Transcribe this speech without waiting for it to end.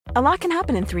A lot can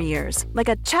happen in 3 years, like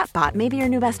a chatbot may be your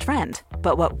new best friend.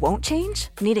 But what won't change?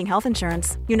 Needing health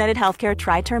insurance. United Healthcare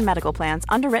Tri-Term Medical Plans,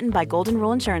 underwritten by Golden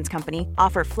Rule Insurance Company,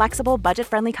 offer flexible,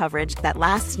 budget-friendly coverage that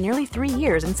lasts nearly 3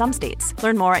 years in some states.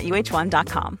 Learn more at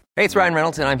uh1.com. Hey, it's Ryan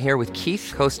Reynolds, and I'm here with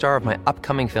Keith, co-star of my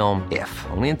upcoming film, If,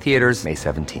 only in theaters May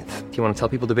 17th. Do you want to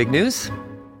tell people the big news?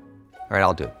 All right,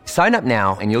 I'll do it. Sign up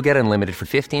now and you'll get unlimited for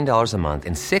 $15 a month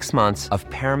and 6 months of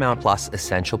Paramount Plus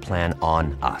Essential Plan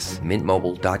on us.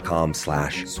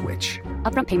 Mintmobile.com/switch.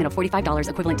 Upfront payment of $45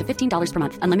 equivalent to $15 per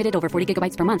month. Unlimited over 40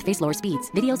 gigabytes per month. Face lower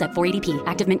speeds. Videos at 480p.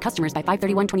 Active Mint customers by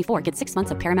 531.24 get 6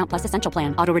 months of Paramount Plus Essential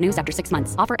Plan. Auto renews after 6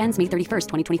 months. Offer ends May 31st,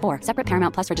 2024. Separate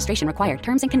Paramount Plus registration required.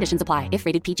 Terms and conditions apply if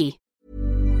rated PG.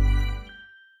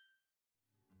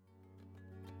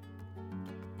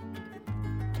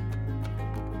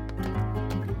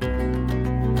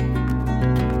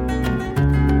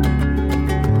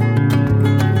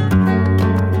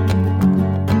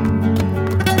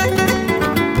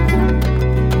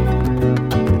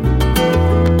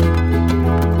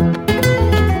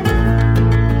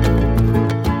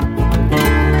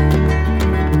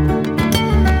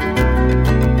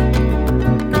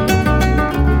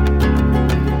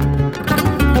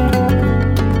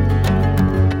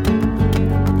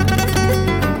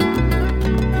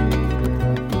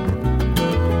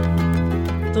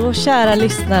 Kära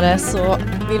lyssnare, så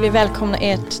vill vi välkomna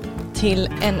er till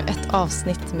ännu ett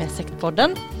avsnitt med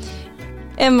Sektpodden.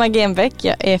 Emma Genbeck,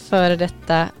 jag är före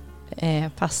detta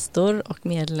pastor och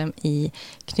medlem i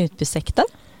Knutbysekten.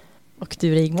 Och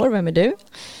du Rigmor, vem är du?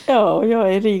 Ja,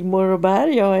 jag är Rigmor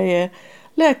Robert. Jag är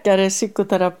läkare,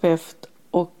 psykoterapeut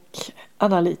och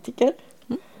analytiker.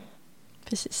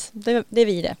 Precis, det är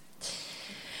vi det.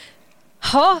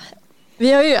 Ja,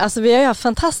 vi har ju haft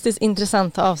fantastiskt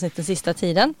intressanta avsnitt den sista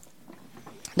tiden.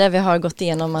 Där vi har gått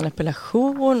igenom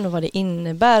manipulation och vad det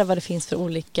innebär, vad det finns för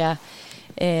olika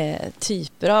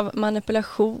typer av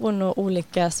manipulation och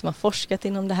olika som har forskat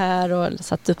inom det här och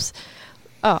satt upp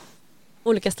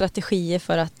olika strategier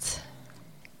för att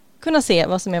kunna se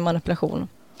vad som är manipulation.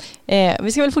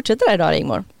 Vi ska väl fortsätta där idag,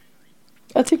 Rigmor?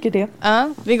 Jag tycker det.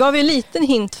 Ja, vi gav ju en liten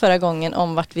hint förra gången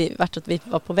om vart vi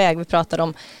var på väg. Vi pratade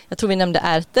om, jag tror vi nämnde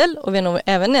Ertel och vi har nog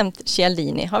även nämnt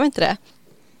Cialdini, har vi inte det?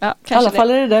 Ja, i alla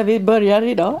fall är det där vi börjar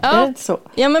idag, ja. Är det inte så?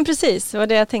 Ja, men precis, det var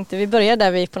det jag tänkte. Vi börjar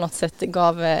där vi på något sätt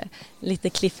gav lite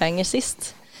cliffhanger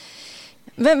sist.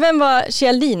 Vem var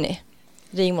Cialdini?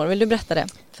 Rigmor, vill du berätta det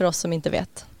för oss som inte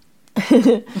vet?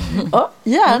 Ja,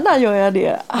 gärna gör jag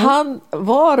det. Han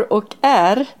var och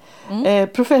är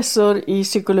professor i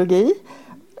psykologi.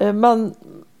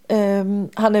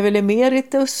 Han är väl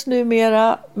emeritus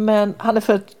numera, men han är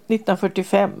född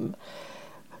 1945.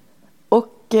 Och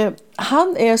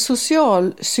han är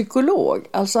socialpsykolog,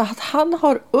 alltså att han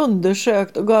har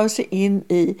undersökt och gav sig in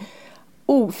i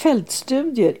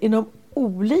fältstudier inom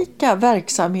olika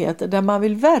verksamheter där man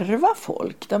vill värva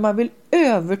folk, där man vill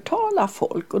övertala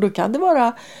folk. Och då kan det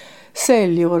vara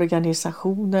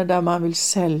säljorganisationer där man vill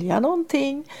sälja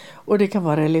någonting, och det kan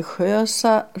vara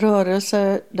religiösa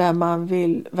rörelser där man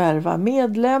vill värva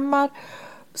medlemmar.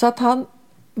 Så att han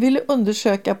ville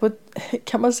undersöka på ett,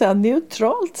 kan man säga,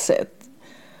 neutralt sätt.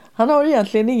 Han har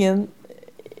egentligen ingen,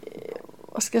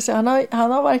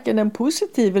 han har varken en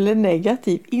positiv eller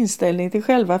negativ inställning till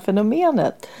själva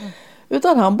fenomenet.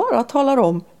 Utan han bara talar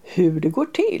om hur det går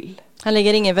till. Han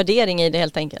lägger ingen värdering i det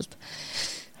helt enkelt.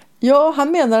 Ja,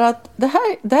 han menar att det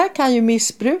här kan ju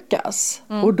missbrukas.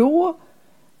 Och då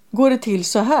går det till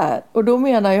så här. Och då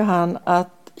menar ju han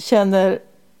att känner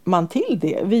man till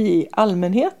det, vi i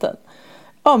allmänheten,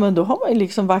 ja, men då har man ju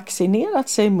liksom vaccinerat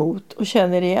sig mot och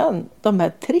känner igen de här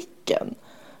tricken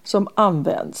som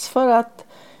används för att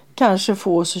kanske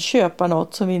få oss att köpa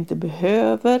något som vi inte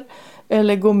behöver,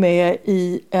 eller gå med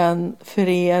i en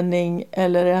förening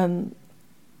eller en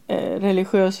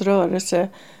religiös rörelse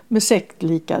med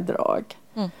sektlika drag.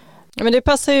 Ja, men det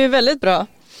passar ju väldigt bra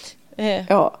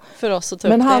för oss att ta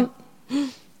upp det.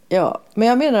 Ja, men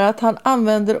jag menar att han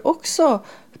använder också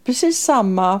precis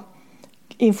samma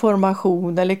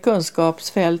information eller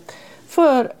kunskapsfält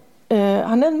för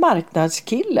han är en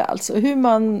marknadskille, alltså hur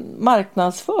man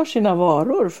marknadsför sina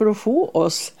varor för att få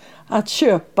oss att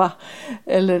köpa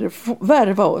eller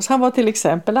värva oss. Han var till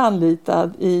exempel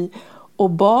anlitad i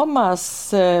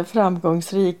Obamas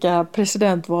framgångsrika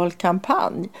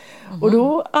presidentvalkampanj. Och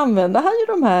då använde han ju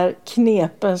de här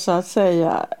knepen så att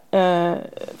säga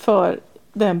för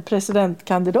den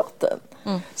presidentkandidaten.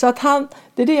 Så att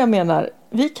det är det jag menar.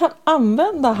 Vi kan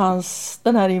använda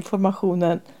den här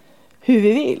informationen hur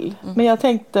vi vill. Men jag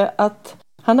tänkte att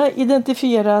han har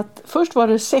identifierat, först var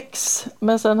det 6,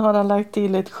 men sen har han lagt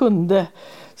till ett 7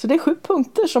 Så det är 7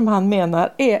 punkter som han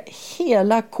menar är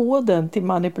hela koden till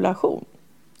manipulation.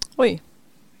 Oj.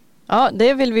 Ja,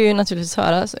 det vill vi ju naturligtvis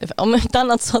höra. Om inte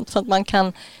annat sånt för att man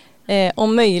kan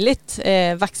om möjligt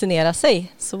vaccinera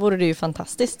sig, så vore det ju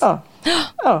fantastiskt.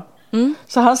 Ja.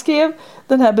 Så han skrev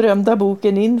den här berömda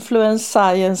boken Influence,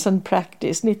 Science and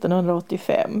Practice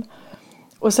 1985.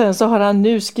 Och sen så har han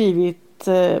nu skrivit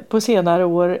på senare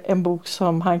år en bok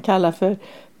som han kallar för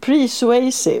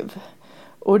Persuasive.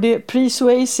 Och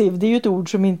persuasive, det är ju ett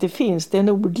ord som inte finns, det är en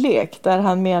ordlek där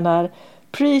han menar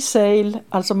pre-sale,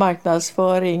 alltså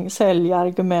marknadsföring,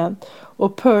 säljargument,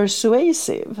 och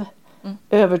persuasive,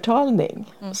 övertalning.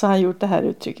 Så han har gjort det här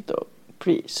uttrycket då,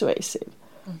 persuasive.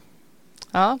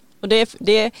 Ja, och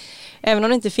det även om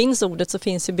det inte finns ordet så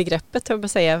finns ju begreppet, jag vill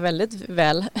säga, väldigt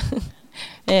väl.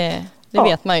 Det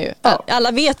vet man ju. Ja.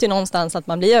 Alla vet ju någonstans att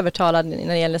man blir övertalad när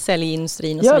det gäller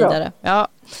säljindustrin och så vidare. Ja.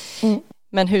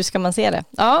 Men hur ska man se det?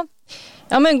 Ja,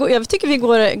 men jag tycker vi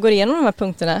går igenom de här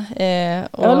punkterna.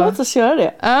 Låt oss göra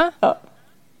det. Ja.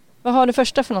 Vad har du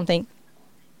första för någonting?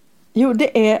 Jo,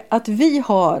 det är att vi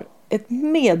har ett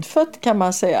medfött, kan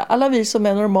man säga. Alla vi som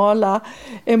är normala,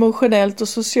 emotionellt och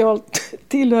socialt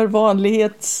tillhör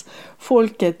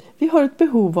vanlighetsfolket. Vi har ett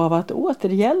behov av att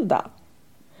återgälda.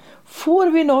 Får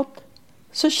vi något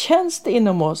så känns det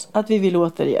inom oss att vi vill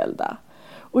återgälda.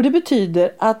 Och det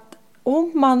betyder att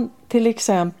om man till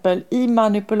exempel i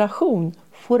manipulation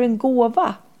får en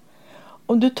gåva.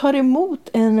 Om du tar emot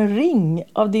en ring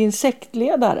av din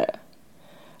sektledare.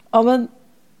 Ja, men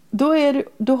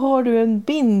då har du en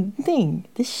bindning.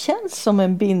 Det känns som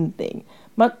en bindning.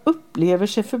 Man upplever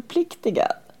sig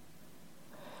förpliktigad.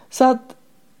 Så att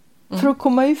för att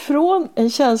komma ifrån en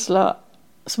känsla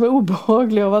som är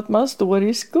obehaglig av att man står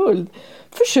i skuld,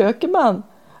 försöker man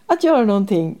att göra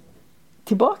någonting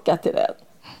tillbaka till den.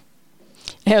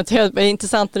 Det är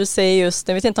intressant när du säger just,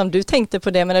 jag vet inte om du tänkte på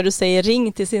det, men när du säger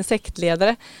ring till sin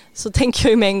sektledare så tänker jag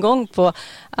ju med en gång på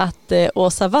att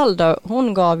Åsa Waldau,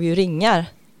 hon gav ju ringar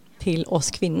till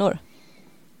oss kvinnor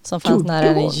som fanns nära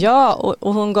henne. Ja,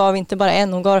 och hon gav inte bara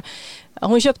en,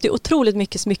 hon köpte otroligt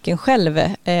mycket smycken själv,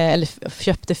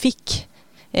 fick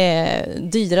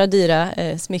dyra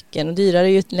smycken, och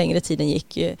dyrare ju längre tiden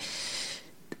gick.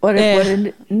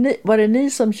 Var det ni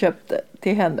som köpte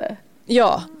till henne?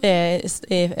 Ja,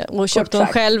 och köpte hon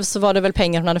själv så var det väl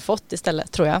pengar hon hade fått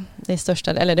istället, tror jag. Det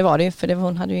största, eller det var det ju, för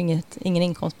hon hade ju ingen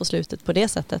inkomst på slutet på det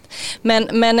sättet.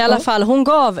 Men i alla fall, hon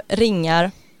gav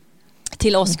ringar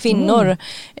till oss kvinnor,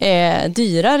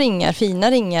 dyra ringar,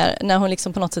 fina ringar, när hon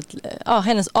liksom på något sätt,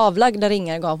 hennes avlagda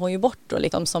ringar gav hon ju bort då,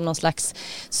 liksom som någon slags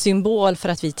symbol för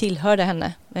att vi tillhörde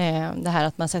henne. Det här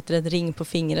att man sätter ett ring på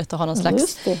fingret och har någon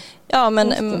slags,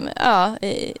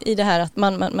 i det här att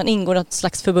man ingår något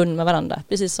slags förbund med varandra,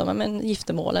 precis som en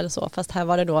giftermål eller så, fast här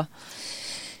var det då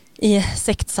i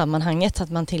sektsammanhanget att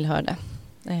man tillhörde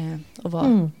och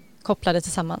var kopplade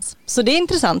tillsammans. Så det är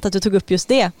intressant att du tog upp just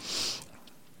det.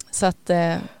 Så att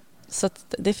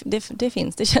det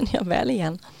finns, det känner jag väl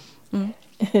igen.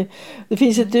 Det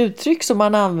finns ett uttryck som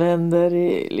man använder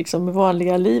i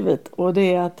vanliga livet, och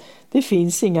det är att det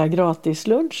finns inga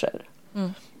gratisluncher.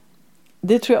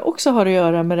 Det tror jag också har att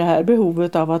göra med det här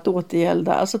behovet av att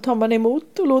återgälda. Alltså tar man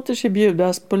emot och låter sig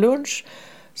bjudas på lunch,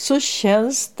 så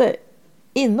känns det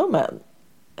inom en.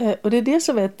 Och det är det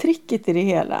som är tricket i det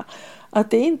hela.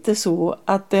 Att det är inte så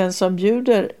att den som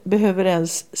bjuder behöver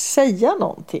ens säga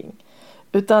någonting.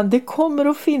 Utan det kommer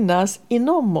att finnas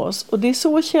inom oss. Och det är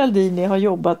så Cialdini har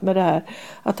jobbat med det här.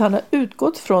 Att han har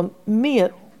utgått från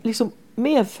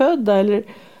medfödda eller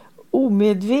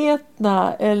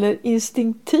omedvetna eller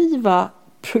instinktiva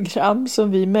program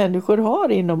som vi människor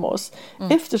har inom oss.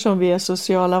 Eftersom vi är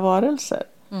sociala varelser.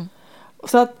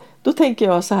 Så att då tänker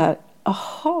jag så här,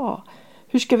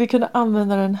 hur ska vi kunna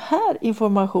använda den här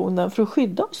informationen för att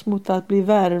skydda oss mot att bli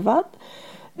värvad?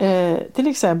 Till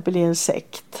exempel i en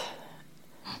sekt.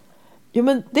 Jo,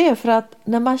 men det är för att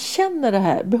när man känner det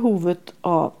här behovet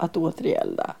av att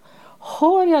återgälda.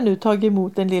 Har jag nu tagit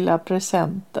emot den lilla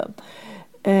presenten?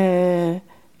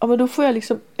 Men då får jag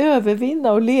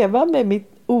övervinna och leva med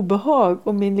mitt obehag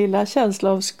och min lilla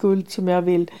känsla av skuld som jag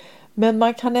vill. Men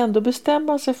man kan ändå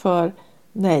bestämma sig för,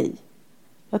 nej.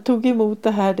 Jag tog emot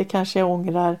det här, det kanske jag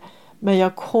ångrar, men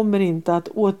jag kommer inte att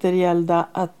återgälda,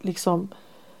 att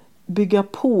bygga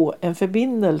på en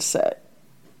förbindelse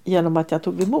genom att jag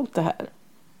tog emot det här.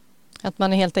 Att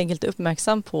man är helt enkelt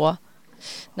uppmärksam på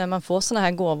när man får såna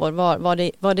här gåvor,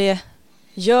 vad det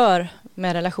gör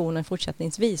med relationen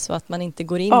fortsättningsvis, och att man inte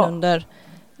går in under...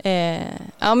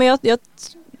 men jag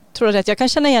tror att jag kan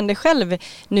känna igen det själv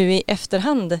nu i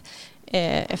efterhand,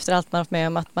 efter allt man har varit med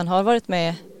om, att man har varit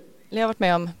med... Jag har varit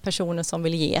med om personer som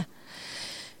vill ge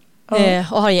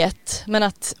och har gett. Men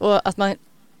att man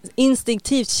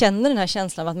instinktivt känner den här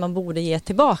känslan av att man borde ge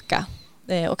tillbaka.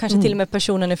 Och kanske till och med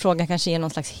personen i frågan kanske ger någon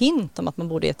slags hint om att man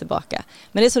borde ge tillbaka.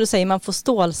 Men det är så du säger, man får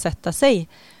stålsätta sig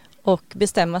och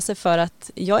bestämma sig för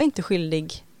att jag är inte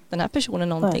skyldig den här personen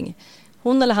någonting. Nej.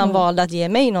 Hon eller han valde att ge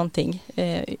mig någonting.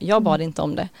 Jag bad inte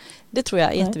om det. Det tror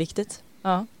jag är jätteviktigt.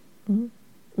 Ja.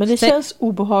 Men det känns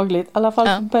obehagligt, i alla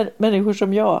fall för människor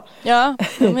som jag. Ja,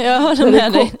 jag hör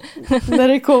med dig. När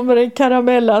det kommer en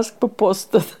karamellask på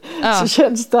posten så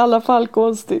känns det i alla fall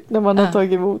konstigt när man har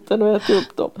tagit emot den och ätit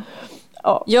upp dem.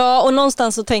 Ja, och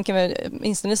någonstans så tänker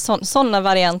man sådana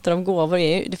varianter av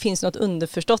gåvor det finns något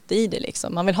underförstått i det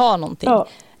liksom. Man vill ha någonting.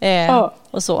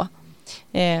 Och så.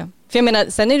 För jag menar,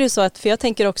 sen är det ju så att, för jag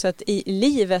tänker också att i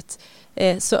livet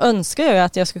så önskar jag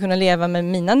att jag ska kunna leva med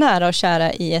mina nära och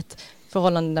kära i ett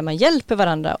förhållande där man hjälper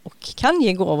varandra och kan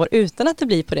ge gåvor utan att det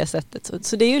blir på det sättet.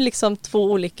 Så det är ju liksom två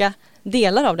olika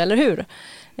delar av det, eller hur?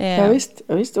 Ja visst.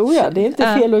 Det är inte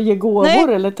fel att ge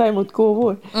gåvor eller ta emot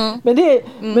gåvor.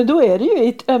 Men då är det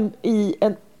ju i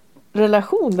en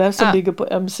relation där som bygger på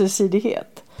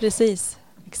ömsesidighet. Precis,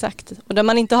 exakt. Och där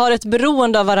man inte har ett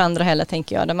beroende av varandra heller,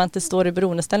 tänker jag. Där man inte står i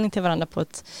beroendeställning till varandra på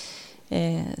ett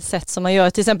sätt som man gör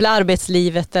till exempel i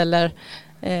arbetslivet eller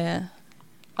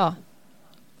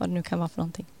vad det nu kan vara för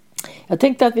någonting. Jag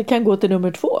tänkte att vi kan gå till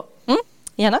nummer 2.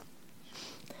 Gärna.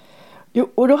 Jo,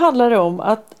 och då handlar det om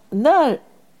att när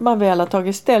man väl har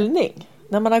tagit ställning,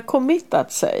 när man har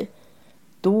committat sig,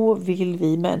 då vill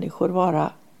vi människor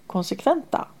vara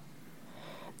konsekventa.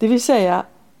 Det vill säga,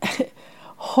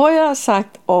 har jag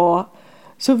sagt A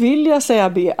så vill jag säga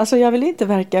B. Alltså jag vill inte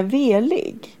verka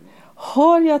velig.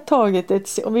 Har jag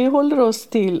tagit om vi håller oss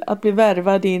till att bli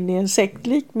värvad in i en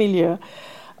sektlik miljö,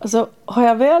 alltså har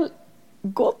jag väl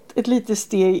gått ett litet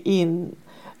steg in,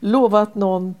 lovat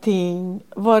någonting,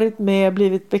 varit med,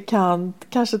 blivit bekant,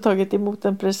 kanske tagit emot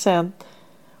en present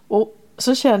och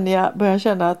så börjar jag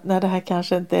känna att nej, det här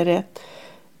kanske inte är rätt.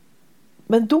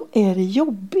 Men då är det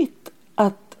jobbigt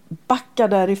att backa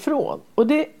därifrån. Och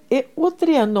det är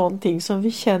återigen någonting som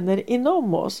vi känner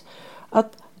inom oss.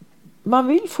 Att man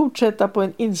vill fortsätta på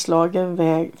en inslagen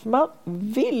väg. För man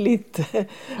vill inte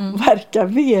verka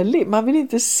velig. Man vill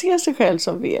inte se sig själv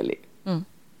som velig.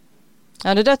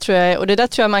 Ja, det där tror jag, och det där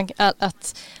tror jag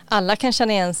att alla kan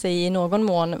känna igen sig i någon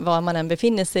mån var man än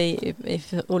befinner sig i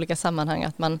olika sammanhang,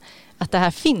 att det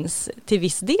här finns till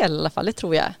viss del i alla fall, det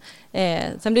tror jag.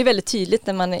 Sen blir det väldigt tydligt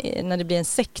när det blir en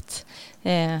sekt.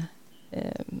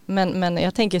 Men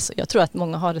jag tror att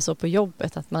många har det så på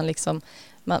jobbet, att man liksom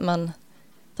man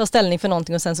tar ställning för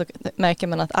någonting och sen så märker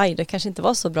man att det kanske inte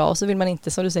var så bra, och så vill man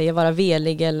inte, som du säger, vara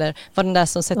velig eller vara den där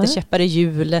som sätter käppar i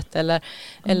hjulet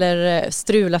eller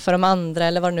strula för de andra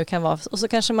eller vad det nu kan vara, och så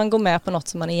kanske man går med på något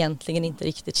som man egentligen inte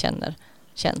riktigt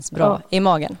känns bra i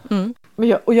magen.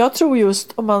 Och jag tror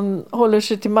just om man håller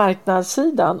sig till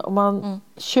marknadssidan, om man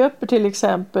köper till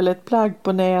exempel ett plagg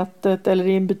på nätet eller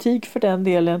i en butik för den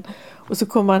delen, och så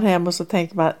kommer man hem och så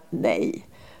tänker man, nej,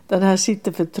 den här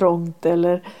sitter för trångt,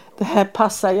 eller det här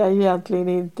passar jag egentligen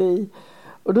inte i.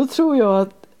 Och då tror jag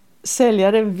att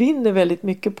säljaren vinner väldigt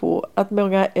mycket på att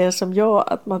många är som jag,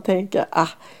 att man tänker,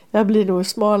 jag blir nog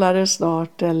smalare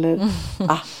snart, eller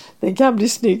den kan bli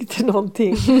snygg till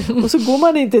någonting. Och så går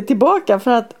man inte tillbaka,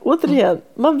 för att återigen,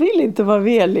 man vill inte vara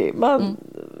velig.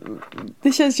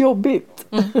 Det känns jobbigt.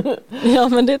 Ja,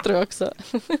 men det tror jag också.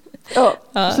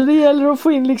 Så det gäller att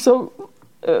få in liksom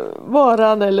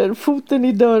varan eller foten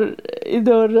i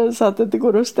dörren så att det inte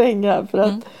går att stänga, för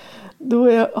att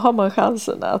då har man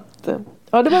chansen att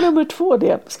det var nummer 2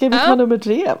 det. Ska vi ta nummer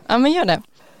 3? Ja, men gör det.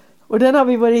 Och den har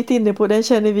vi varit inne på, den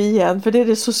känner vi igen, för det är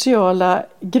det sociala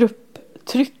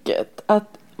grupptrycket,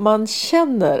 att man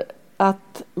känner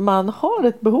att man har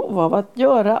ett behov av att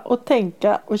göra och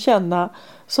tänka och känna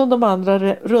som de andra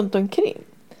runt omkring.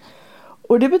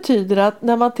 Och det betyder att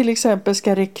när man till exempel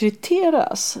ska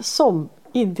rekryteras som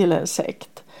in till en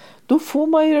sekt, då får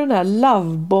man ju den här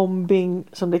lovebombing,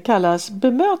 som det kallas,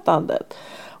 bemötandet.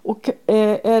 Och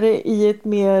är det i ett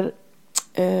mer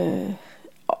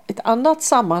ett annat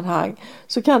sammanhang,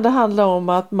 så kan det handla om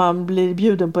att man blir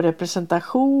bjuden på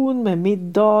representation med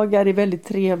middagar i väldigt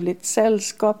trevligt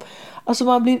sällskap. Alltså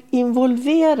man blir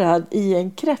involverad i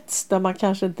en krets där man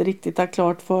kanske inte riktigt har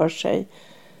klart för sig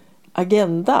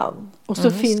agendan. Och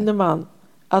så finner man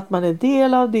att man är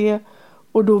del av det,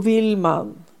 och då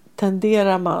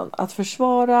tenderar man att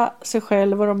försvara sig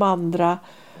själv och de andra.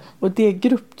 Och det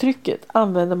grupptrycket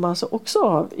använder man sig också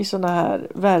av i såna här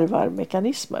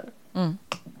värvarmekanismer.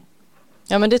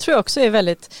 Ja, men det tror jag också är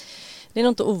väldigt, det är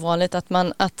nog inte ovanligt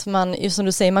att man just som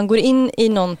du säger, man går in i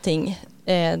någonting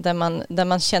Där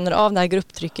man känner av det här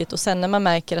grupptrycket och sen när man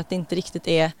märker att det inte riktigt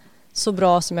är så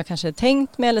bra som jag kanske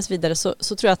tänkt mig eller så vidare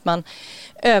så tror jag att man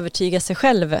övertygar sig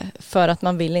själv för att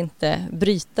man vill inte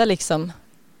bryta liksom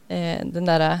den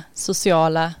där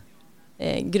sociala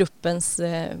gruppens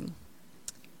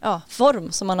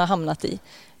form som man har hamnat i.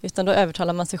 Utan då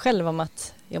övertalar man sig själv om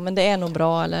att men det är nog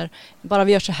bra eller bara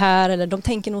vi gör så här eller de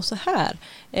tänker nog så här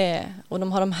och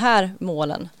de har de här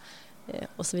målen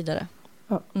och så vidare.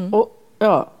 Mm. Och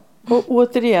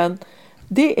återigen,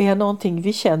 det är någonting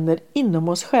vi känner inom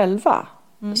oss själva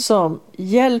som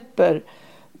hjälper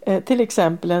till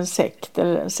exempel en sekt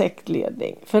eller en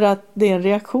sektledning. För att det är en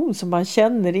reaktion som man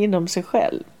känner inom sig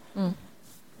själv. Mm.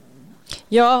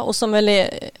 Ja, och som väl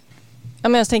är,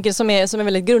 jag tänker som är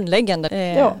väldigt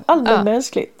grundläggande.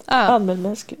 Allmänmänskligt.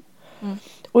 Allmänmänskligt. Mm.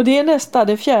 Och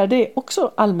det fjärde är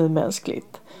också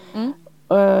allmänmänskligt. Mm.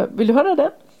 Vill du höra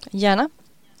det? Gärna.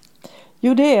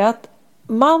 Jo, det är att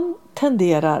man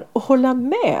tenderar att hålla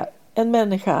med en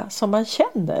människa som man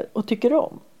känner och tycker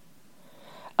om.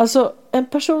 Alltså en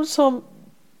person som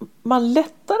man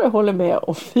lättare håller med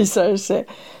om visar sig.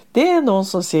 Det är någon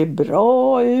som ser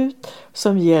bra ut,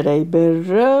 som ger dig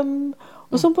beröm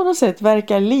och som på något sätt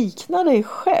verkar likna dig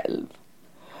själv.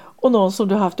 Och någon som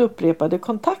du har haft upprepade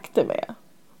kontakter med.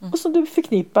 Och som du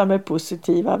förknippar med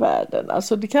positiva värden.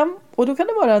 Alltså då kan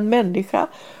det vara en människa,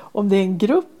 om det är en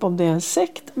grupp, om det är en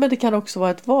sekt, men det kan också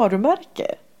vara ett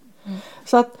varumärke. Mm.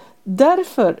 Så att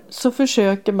därför så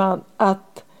försöker man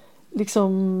att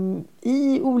liksom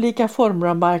i olika former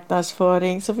av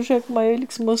marknadsföring så försöker man ju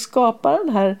liksom att skapa den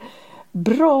här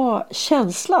bra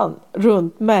känslan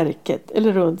runt märket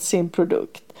eller runt sin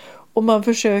produkt. Och man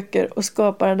försöker att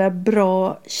skapa den där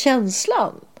bra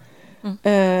känslan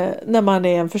när man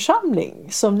är en församling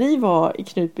som ni var i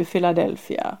Knutby,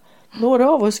 Philadelphia. Några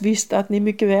av oss visste att ni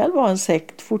mycket väl var en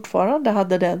sekt, fortfarande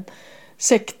hade den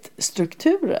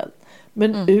sektstrukturen.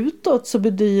 Men utåt så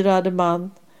bedyrade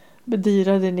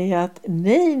ni att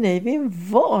nej, vi är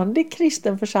en vanlig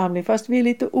kristen församling fast vi är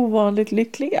lite ovanligt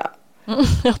lyckliga.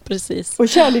 Ja, precis. Och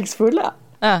kärleksfulla.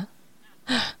 Ja.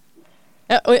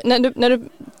 Och när du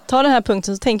tar den här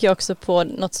punkten så tänker jag också på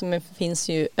något som finns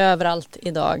ju överallt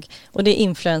idag. Och det är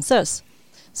influencers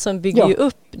som bygger ju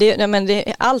upp.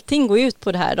 Allting går ut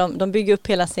på det här. De bygger upp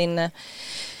hela sin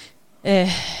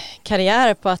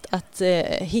karriär på att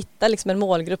hitta liksom en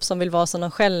målgrupp som vill vara som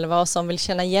de själva och som vill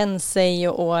känna igen sig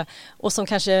och som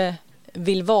kanske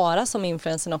vill vara som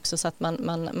influencern också, så att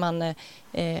man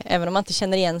även om man inte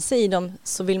känner igen sig i dem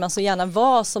så vill man så gärna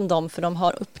vara som dem för de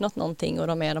har uppnått någonting och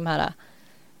de är de här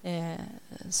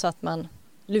så att man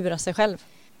lurar sig själv.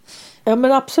 Ja,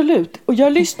 men absolut. Och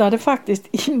jag lyssnade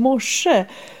faktiskt i morse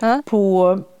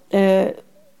på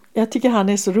jag tycker han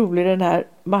är så rolig, den här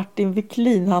Martin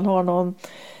Wiklin. Han har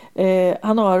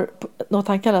något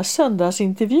han kallar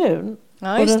söndagsintervjun.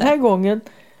 Ja, och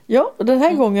den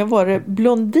här gången var det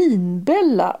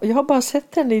Blondinbella. Jag har bara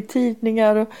sett henne i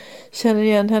tidningar och känner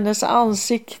igen hennes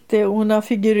ansikte och hon har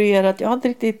figurerat. Jag har inte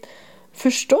riktigt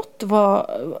förstått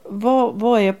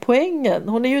vad är poängen.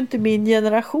 Hon är ju inte min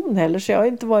generation heller, så jag har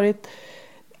inte varit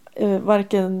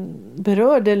varken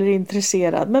berörd eller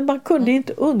intresserad, men man kunde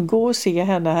inte undgå att se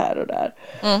henne här och där.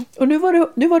 Och nu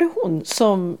var det hon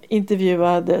som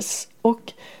intervjuades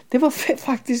och det var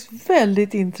faktiskt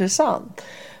väldigt intressant.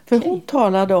 För hon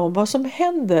talade om vad som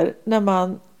händer när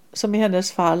man, som i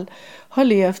hennes fall, har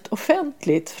levt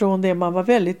offentligt från det man var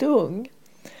väldigt ung.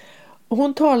 Och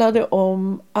hon talade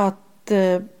om att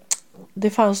det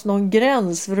fanns någon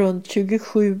gräns runt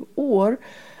 27 år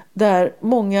där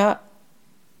många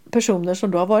personer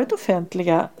som då har varit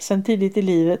offentliga sedan tidigt i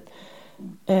livet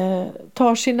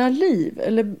tar sina liv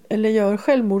eller gör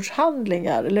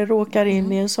självmordshandlingar eller råkar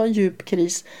in i en sån djup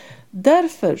kris.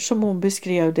 Därför, som hon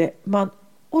beskrev det, man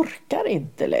orkar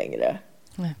inte längre.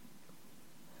 Nej.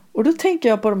 Och då tänker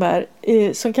jag på de här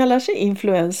som kallar sig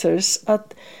influencers,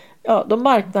 att de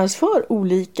marknadsför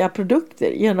olika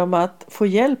produkter genom att få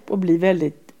hjälp och bli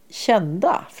väldigt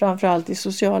kända, framförallt i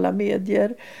sociala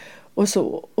medier och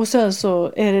så. Och sen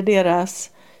så är det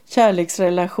deras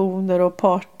kärleksrelationer och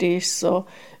partys och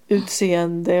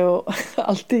utseende och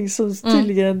allting som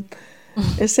tydligen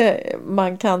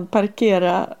man kan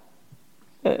parkera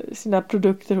sina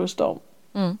produkter hos dem.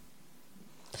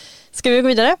 Ska vi gå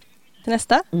vidare till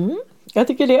nästa? Jag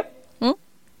tycker det.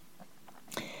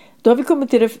 Då har vi kommit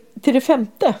till det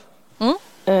femte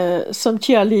som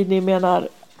Cialdini menar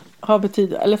har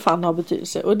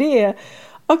betydelse, och det är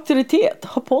auktoritet,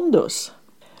 ha pondus.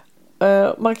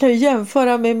 Man kan ju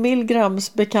jämföra med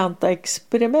Milgrams bekanta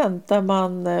experiment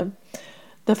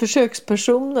där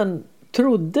försökspersonen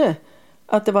trodde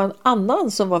att det var en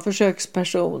annan som var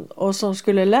försöksperson och som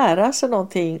skulle lära sig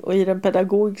någonting, och i den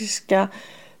pedagogiska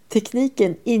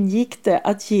tekniken ingick det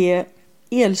att ge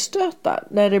elstötar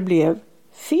när det blev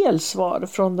fel svar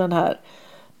från den här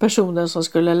personen som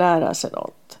skulle lära sig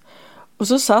något. Och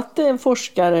så satt det en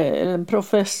forskare eller en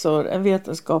professor, en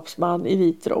vetenskapsman i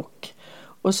vit rock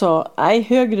och sa nej,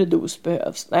 högre dos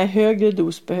behövs, nej, högre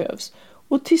dos behövs.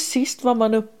 Och till sist var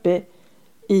man uppe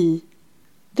i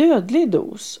dödlig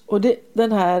dos, och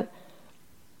den här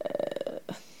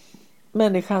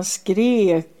människan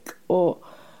skrek och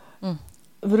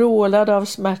vrålade av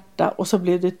smärta, och så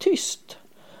blev det tyst.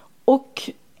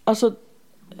 Och alltså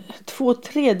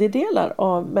 2/3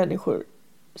 av människor,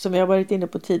 som vi har varit inne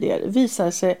på tidigare,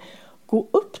 visar sig gå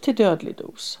upp till dödlig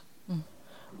dos.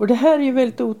 Och det här är ju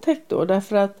väldigt otäckt då,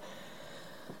 därför att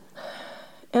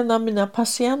en av mina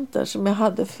patienter som jag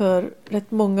hade för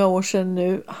rätt många år sedan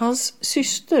nu, hans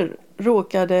syster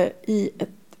råkade i ett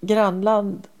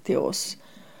grannland till oss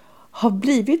ha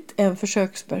blivit en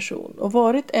försöksperson och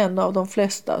varit en av de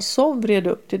flesta som vred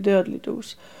upp till dödlig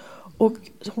dos. Och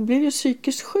hon blev ju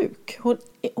psykiskt sjuk.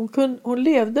 Hon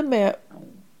levde med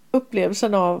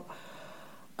upplevelsen av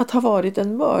att ha varit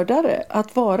en mördare,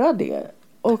 att vara det.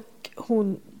 Och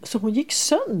hon gick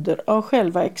sönder av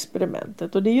själva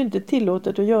experimentet, och det är ju inte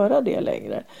tillåtet att göra det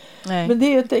längre. Nej. Men det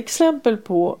är ett exempel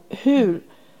på hur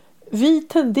vi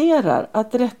tenderar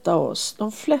att rätta oss.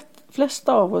 De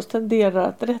flesta av oss tenderar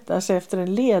att rätta sig efter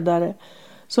en ledare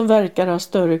som verkar ha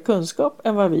större kunskap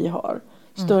än vad vi har.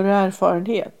 Större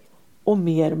erfarenhet och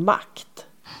mer makt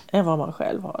än vad man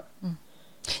själv har.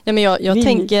 Ja, men jag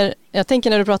tänker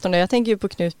när du pratar om det, jag tänker ju på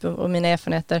Knut och mina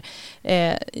erfarenheter,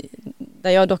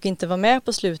 där jag dock inte var med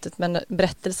på slutet, men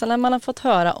berättelserna man har fått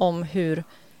höra om hur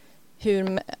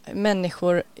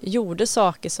människor gjorde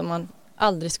saker som man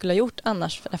aldrig skulle ha gjort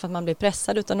annars, för att man blev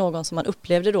pressad utav någon som man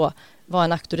upplevde då var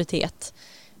en auktoritet.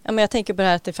 Ja, men jag tänker på det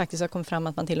här att det faktiskt har kommit fram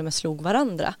att man till och med slog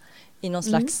varandra i någon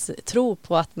slags tro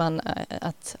på att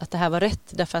det här var rätt,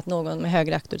 därför att någon med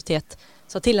högre auktoritet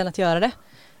sa till en att göra det.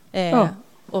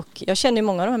 Och jag känner ju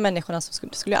många av de här människorna som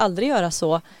skulle aldrig göra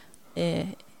så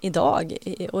idag.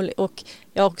 Och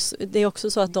det är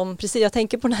också så att jag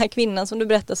tänker på den här kvinnan som du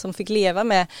berättade som fick leva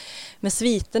med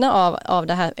sviterna av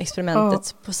det här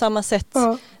experimentet. På samma sätt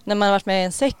när man har varit med i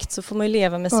en sekt, så får man ju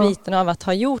leva med sviterna av att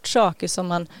ha gjort saker som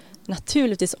man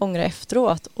naturligtvis ångrar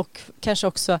efteråt, och kanske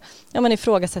också man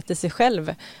ifrågasätter sig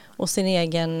själv och sin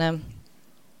egen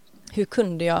hur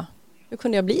kunde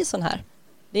jag bli sån här?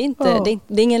 Det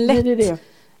är ingen lätt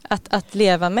att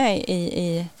leva med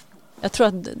i. Jag tror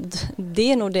att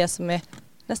det är nog det som är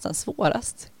nästan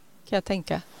svårast, kan jag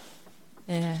tänka.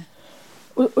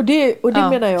 Och det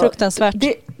menar jag, fruktansvärt.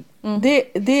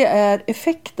 Det är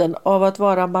effekten av att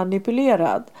vara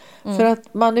manipulerad. För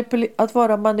att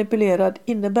vara manipulerad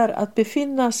innebär att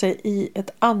befinna sig i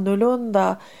ett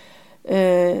annorlunda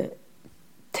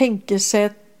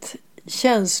tänkesätt,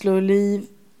 känsloliv,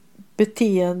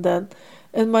 beteenden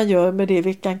än man gör med det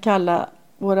vi kan kalla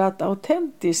vårt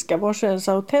autentiska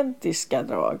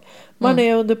drag. Man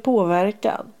är under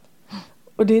påverkan.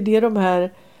 Och det är det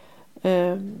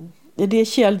det är det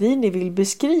Cialdini vill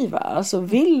beskriva. Alltså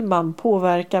vill man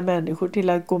påverka människor till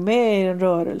att gå med i en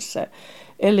rörelse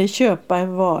eller köpa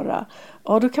en vara,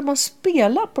 då kan man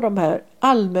spela på de här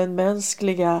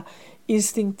allmänmänskliga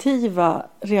instinktiva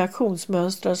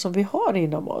reaktionsmönstren som vi har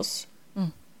inom oss.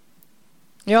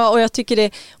 Ja, och jag tycker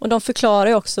det, och de förklarar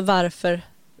ju också varför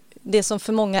det som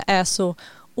för många är så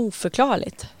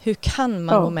oförklarligt. Hur kan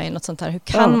man gå med i något sånt här? Hur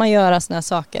kan man göra såna här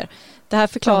saker? Det här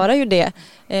förklarar ju det.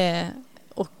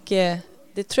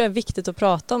 Det tror jag är viktigt att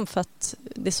prata om, för att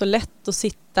det är så lätt att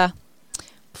sitta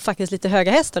på faktiskt lite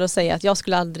höga hästar och säga att jag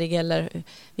skulle aldrig, eller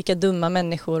vilka dumma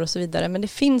människor och så vidare. Men det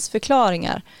finns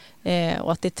förklaringar,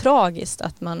 och att det är tragiskt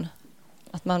att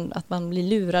man blir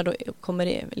lurad och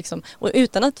kommer liksom, och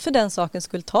utan att för den saken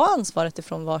skulle ta ansvaret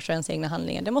ifrån vars och ens egna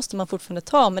handlingar. Det måste man fortfarande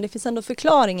ta, men det finns ändå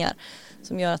förklaringar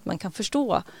som gör att man kan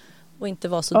förstå och inte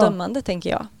vara så dömande, tänker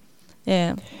jag.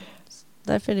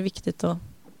 Därför är det viktigt att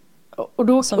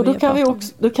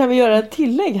då kan vi göra ett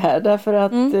tillägg här, därför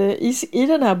att i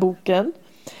den här boken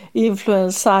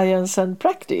Influence, Science and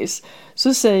Practice så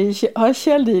har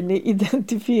Cialdini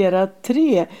identifierat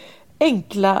 3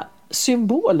 enkla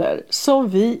symboler som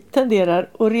vi tenderar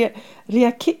att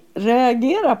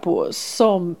reagera på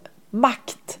som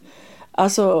makt.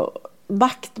 Alltså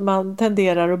makt man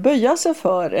tenderar att böja sig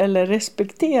för eller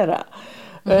respektera.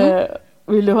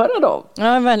 Vill du höra dem?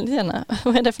 Ja, väldigt gärna.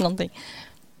 Vad är det för någonting?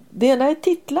 Det ena är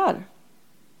titlar.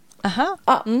 Aha.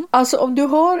 Alltså om du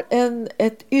har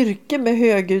ett yrke med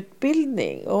hög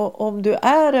utbildning, och om du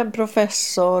är en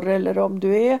professor eller om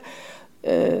du är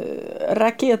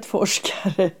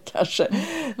raketforskare kanske.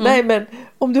 Nej, men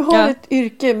om du har ett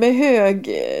yrke med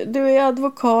du är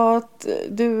advokat,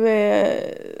 du är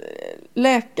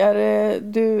läkare,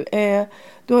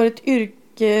 du har ett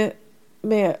yrke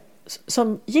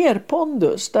som ger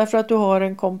pondus därför att du har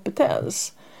en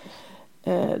kompetens.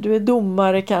 Du är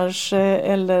domare kanske,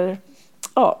 eller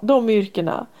de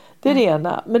yrkena. Det är det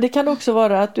ena. Men det kan också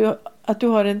vara att du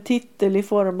har en titel i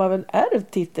form av en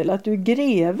ärvtitel. Att du är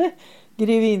greve,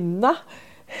 grevinna,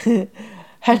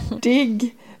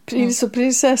 hertig, prins och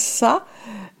prinsessa.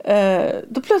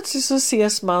 Då plötsligt så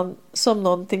ses man som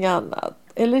någonting annat.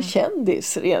 Eller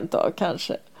kändis rent av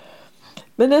kanske.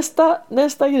 Men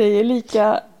nästa grej är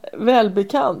lika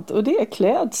välbekant. Och det är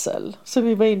klädsel. Som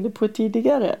vi var inne på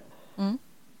tidigare.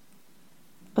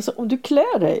 Alltså om du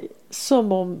klär dig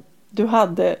som om du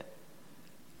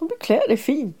klär dig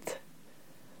fint.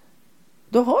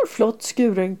 Du har flott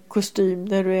skuren kostym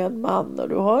när du är en man. Och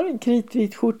du har en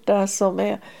kritvit skjorta som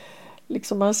är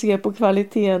liksom man ser på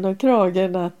kvaliteten och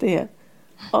kragen att det är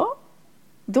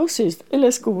då syns,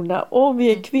 eller skorna. Och om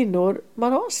vi är kvinnor,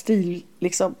 man har stil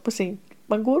liksom på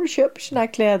man går och köper sina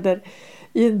kläder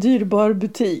i en dyrbar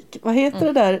butik. Vad heter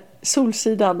det där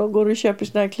Solsidan? De går och köper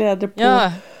sina kläder på...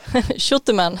 Ja,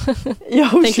 Schutterman. Ja,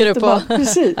 tänker du på?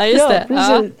 Precis. Ja, just det.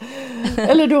 Precis. Ja.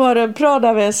 Eller du har en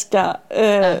Prada-väska.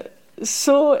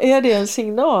 Så är det en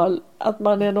signal att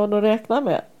man är någon att räkna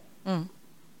med.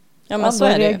 Ja, men så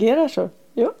är det. Reagerar så.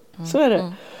 Jo, så är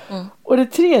det. Och det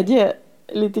tredje,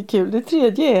 lite kul, det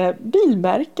tredje är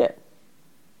bilmärke.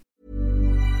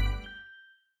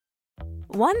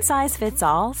 One size fits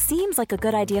all seems like a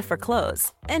good idea for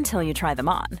clothes until you try them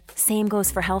on. Same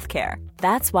goes for healthcare.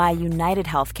 That's why United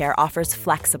Healthcare offers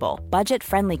flexible,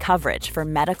 budget-friendly coverage for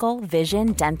medical,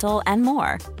 vision, dental, and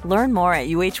more. Learn more at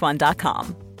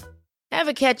uh1.com.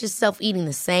 Ever catch yourself eating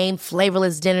the same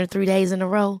flavorless dinner 3 days in a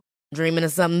row? Dreaming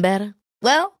of something better?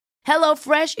 Well,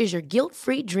 HelloFresh is your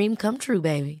guilt-free dream come true,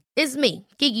 baby. It's me,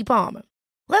 Keke Palmer.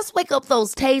 Let's wake up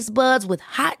those taste buds with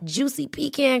hot, juicy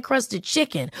pecan-crusted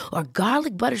chicken or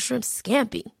garlic butter shrimp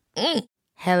scampi.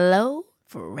 Hello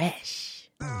Fresh.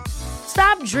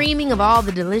 Stop dreaming of all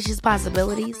the delicious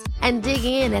possibilities and dig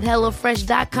in at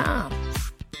HelloFresh.com.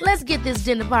 Let's get this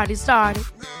dinner party started.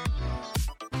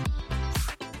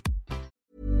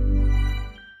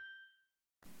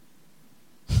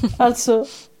 Alltså,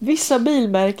 vissa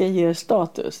bilmärken ger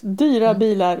status. Dyra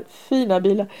bilar, fina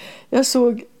bilar. Jag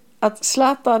såg att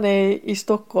Zlatan är i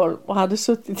Stockholm och hade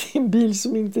suttit i en bil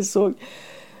som inte såg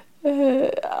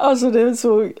alltså den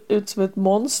såg ut som ett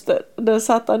monster. Där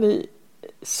satt han i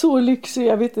så lyxig,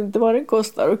 jag vet inte vad den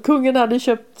kostar, och kungen hade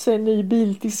köpt sig en ny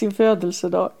bil till sin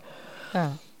födelsedag.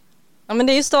 Ja, men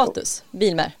det är ju status,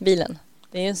 bilen.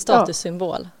 Det är ju en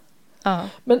statussymbol. Ja.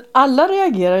 Men alla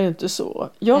reagerar ju inte så.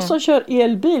 Jag som kör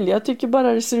elbil, jag tycker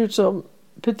bara det ser ut som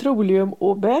petroleum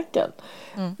och bäken.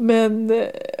 Men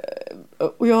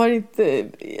och jag har inte,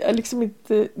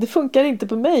 det funkar inte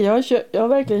på mig. Jag har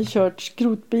verkligen kört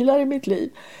skrotbilar i mitt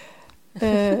liv.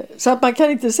 Så att man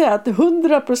kan inte säga att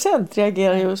 100%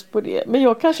 reagerar just på det. Men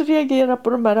jag kanske reagerar på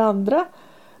de här andra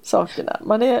sakerna.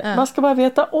 Man ska bara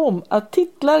veta om att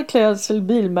titlar, klädsel,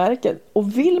 bilmärken.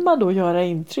 Och vill man då göra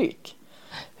intryck?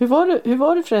 Hur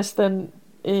var det förresten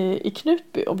i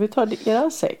Knutby? Om vi tar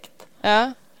eran sekt.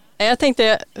 Ja. Jag tänkte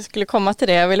jag skulle komma till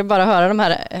det. Jag ville bara höra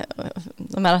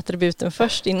de här attributen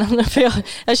först innan. För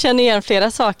jag känner igen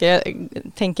flera saker. Jag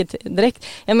tänker direkt.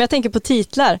 Ja, men jag tänker på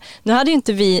titlar. Nu hade ju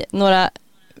inte vi några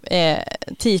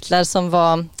titlar som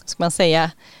var, ska man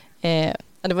säga,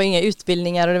 det var inga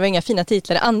utbildningar och det var inga fina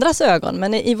titlar i andras ögon.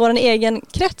 Men i vår egen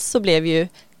krets så blev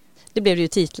det ju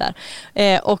titlar.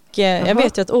 Jag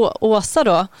vet ju att Åsa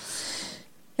då,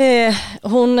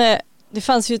 hon... Det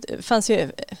fanns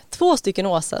ju 2 stycken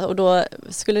Åsa, och då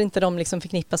skulle inte de liksom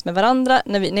förknippas med varandra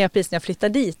när jag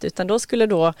flyttade dit, utan då skulle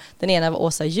då den ena vara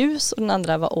Åsa Ljus och den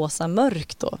andra var Åsa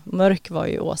Mörk då. Mörk var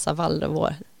ju Åsa Wallde,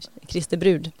 vår Kristi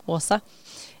brud Åsa.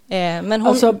 Men hon...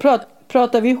 Alltså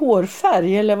pratar vi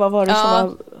hårfärg eller vad var det som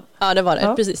var... Ja, det var det.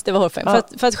 Ja. Precis, det var hårfärg.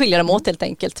 För att skilja dem åt helt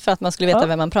enkelt, för att man skulle veta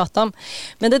vem man pratade om.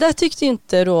 Men det där tyckte ju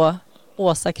inte då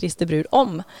Åsa Kristi brud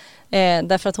om.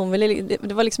 Därför att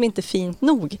det var liksom inte fint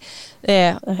nog.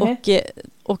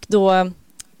 Och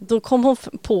då kom hon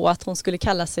på att hon skulle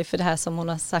kalla sig för det här som hon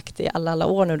har sagt i alla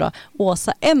år nu då,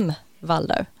 Åsa M.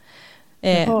 Waldau.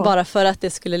 Bara för att det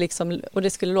skulle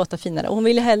låta finare. Och hon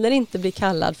ville heller inte bli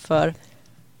kallad för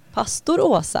pastor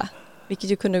Åsa, vilket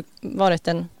ju kunde varit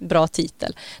en bra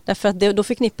titel. Därför att då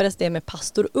förknippades det med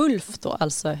pastor Ulf då,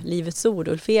 alltså Livets ord,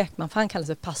 Ulf Ekman, för han kallas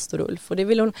för pastor Ulf. Och det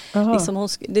ville hon, liksom,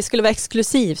 det skulle vara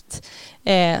exklusivt.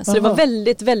 Så det var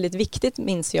väldigt, väldigt viktigt,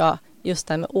 minns jag, just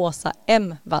det här med Åsa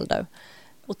M. Waldau.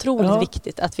 Otroligt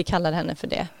viktigt att vi kallar henne för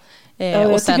det.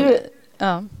 Och sen,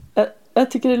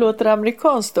 jag tycker det låter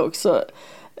amerikanskt också.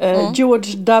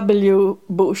 George W.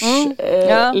 Bush.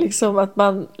 Liksom att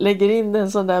man lägger in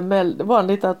en sån där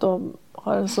vanligt att de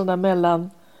har en sån där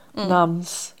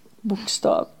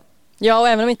mellannamnsbokstav. Ja, och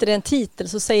även om inte det är en titel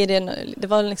så säger det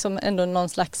var liksom ändå någon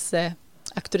slags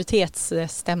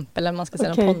auktoritetsstämpel, eller man ska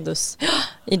säga, någon pondus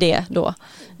i det då.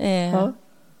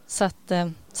 Så att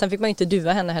sen fick man inte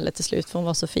duva henne heller till slut, för hon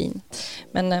var så fin.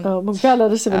 Men hon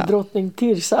kallade sig väl drottning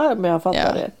Tirsa, men jag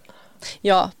fattar det.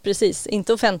 Ja, precis.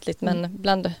 Inte offentligt, men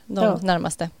bland de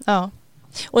närmaste. Ja.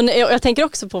 Och jag tänker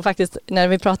också på faktiskt, när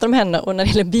vi pratar om henne och när det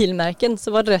gäller bilmärken,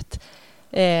 så var det rätt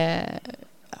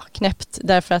knäppt.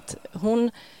 Därför att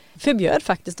hon förbjöd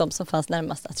faktiskt de som fanns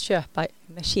närmast att köpa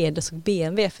Mercedes och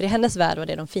BMW. För i hennes värld var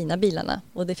det de fina bilarna.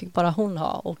 Och det fick bara hon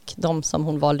ha. Och de som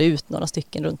hon valde ut, några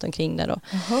stycken runt omkring där.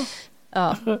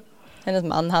 Hennes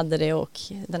man hade det, och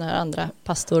den här andra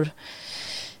pastor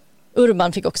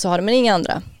Urban fick också ha det, men inga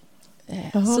andra.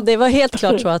 Så det var helt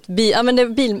klart så att som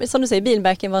du säger,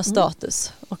 bilmärken var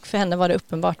status, och för henne var det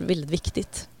uppenbart väldigt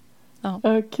viktigt.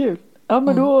 Kul. Ja,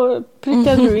 men då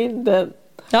prickade du in den.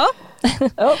 Ja.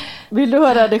 Vill du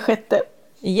höra det sjätte?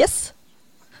 Yes.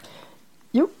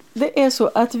 Jo, det är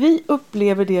så att vi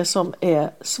upplever det som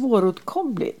är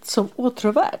svåråtkomligt som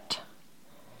åtråvärt.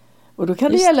 Och då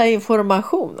kan det gälla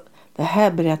information. Det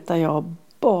här berättar jag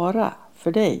bara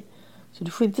för dig, så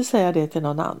du får inte säga det till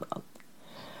någon annan.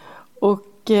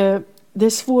 Och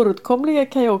det svåråtkomliga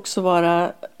kan ju också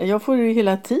vara, jag får ju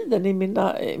hela tiden i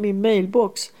min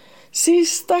mailbox,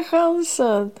 sista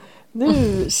chansen,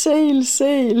 nu, sail,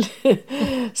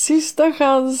 sista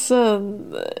chansen,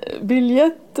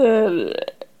 biljetter.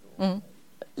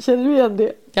 Känner du igen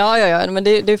det? Ja, men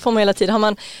det får man hela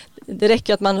tiden. Det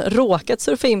räcker att man råkat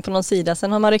surfa in på någon sida,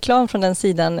 sen har man reklam från den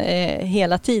sidan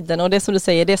hela tiden. Och det är som du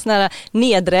säger, det är såna här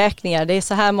nedräkningar. Det är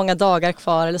så här många dagar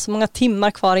kvar, eller så många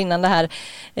timmar kvar innan det här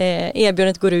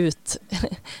erbjudandet går ut.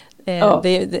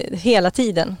 Det hela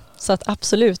tiden. Så att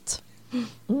absolut.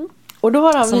 Och då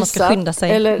har han så man ska skynda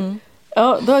sig.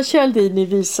 Då har Cialdini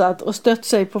visat och stött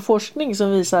sig på forskning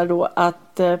som visar då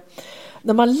att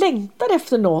när man längtar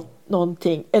efter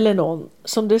någonting eller någon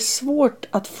som det är svårt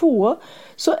att få,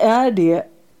 så är det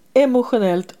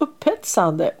emotionellt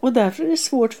upphetsande, och därför är det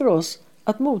svårt för oss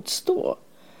att motstå.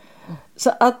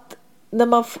 Så att när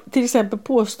man till exempel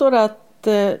påstår att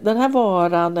den här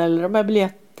varan eller de här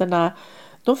biljetterna,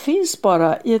 de finns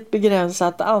bara i ett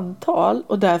begränsat antal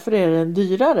och därför är den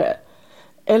dyrare,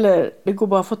 eller det går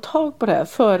bara att få tag på det här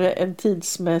före en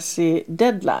tidsmässig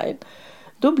deadline,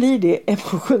 då blir det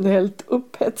emotionellt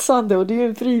upphetsande, och det är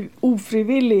ju en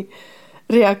ofrivillig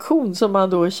reaktion som man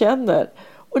då känner,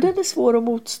 och den är svår att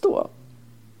motstå.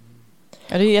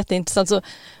 Ja, det är ju jätteintressant. Och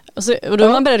då är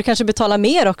man beredd att kanske betala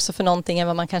mer också för någonting än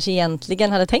vad man kanske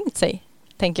egentligen hade tänkt sig,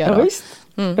 tänker jag då.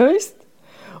 Ja, visst.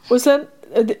 Och sen,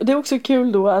 det är också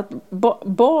kul då att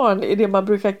barn är det man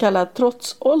brukar kalla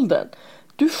trotsåldern.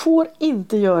 Du får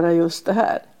inte göra just det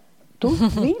här. Då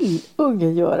vill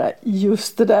ungen göra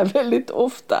just det där väldigt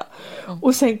ofta.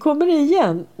 Och sen kommer det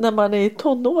igen när man är i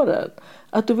tonåren.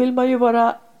 Att då vill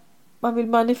man vill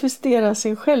manifestera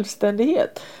sin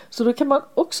självständighet. Så då kan man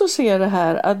också se det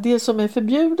här, att det som är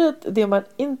förbjudet, det man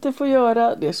inte får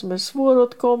göra, det som är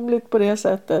svåråtkomligt på det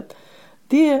sättet,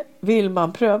 det vill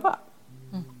man pröva.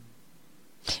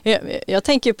 Jag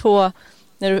tänker på,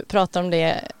 när du pratar om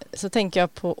det, så tänker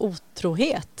jag på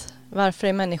otrohet. Varför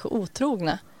är människor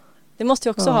otrogna? Det måste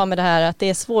ju också ha med det här att det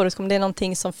är svårt, om det är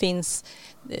någonting som finns,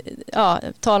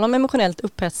 tala om emotionellt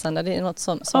upphetsande, det är något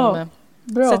som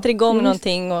sätter igång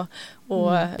någonting och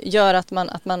gör att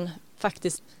man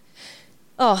faktiskt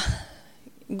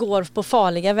går på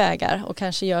farliga vägar och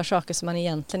kanske gör saker som man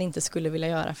egentligen inte skulle vilja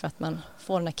göra för att man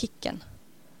får den här kicken.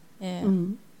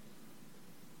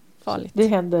 Farligt.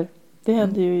 Det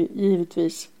händer ju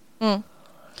givetvis.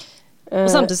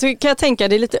 Och samtidigt så kan jag tänka,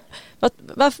 det är lite,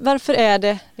 varför är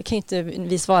det kan inte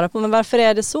vi svara på, men varför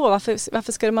är det så?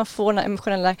 Varför ska man få den här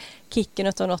emotionella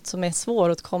kicken av något som är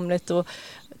svåråtkomligt? Och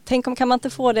tänk om kan man inte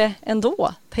få det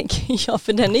ändå, tänker jag,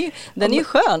 för den är ju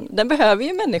skön. Den behöver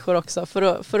ju människor också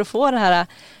för att få det här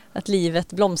att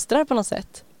livet blomstrar på något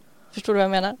sätt. Förstår du vad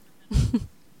jag menar?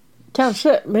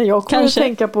 Kanske, men jag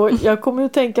kommer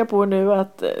att tänka på nu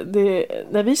att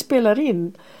när vi spelar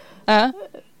in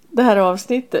det här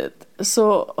avsnittet,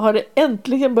 så har det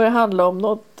äntligen börjat handla om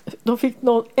något de fick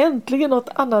äntligen något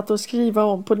annat att skriva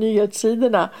om på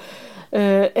nyhetssidorna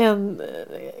än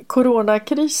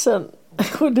coronakrisen.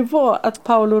 Och det var att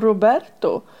Paolo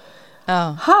Roberto,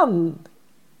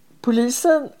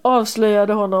 polisen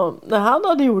avslöjade honom när han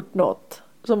hade gjort något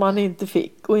som han inte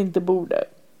fick och inte borde.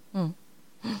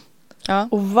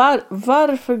 Och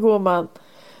varför går man,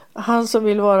 han som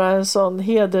vill vara en sån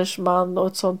hedersman och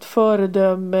ett sånt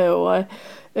föredöme och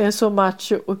så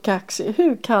macho och kaxig,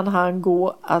 hur kan han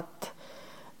gå att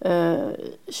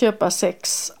köpa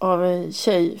sex av en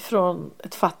tjej från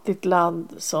ett fattigt land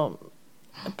som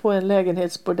på en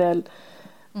lägenhetsbordell?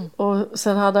 Och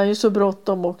sen hade han ju så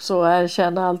bråttom också att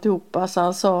erkänna alltihopa, så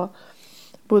han sa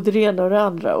både det ena och det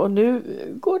andra. Och nu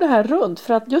går det här runt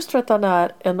för att han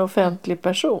är en offentlig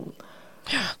person.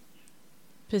 Ja,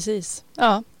 precis.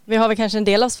 Ja, vi har väl kanske en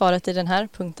del av svaret i den här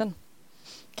punkten.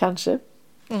 Kanske.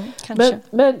 Kanske.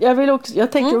 Men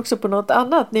jag tänker också på något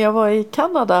annat. När jag var i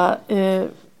Kanada,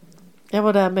 jag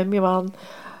var där med min man.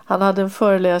 Han hade en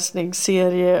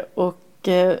föreläsningsserie och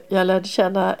jag lärde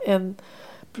känna en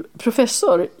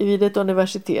professor vid ett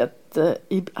universitet.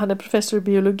 Han är professor i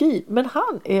biologi, men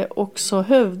han är också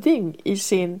hövding i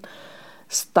sin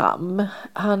stam.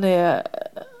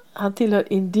 Han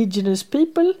tillhör Indigenous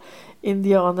People,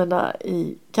 indianerna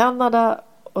i Kanada,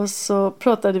 och så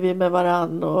pratade vi med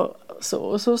varann och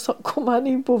så kom han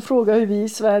in på att fråga hur vi i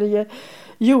Sverige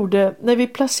gjorde när vi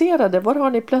placerade. Var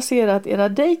har ni placerat era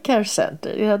daycare center,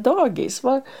 era dagis?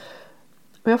 Och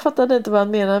jag fattade inte vad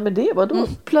han menade med det. Vadå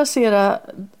placera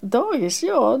dagis?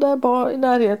 Ja, i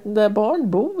närheten där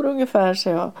barn bor ungefär, så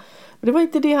jag. Men det var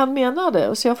inte det han menade.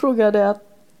 Och så jag frågade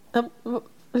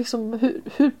liksom,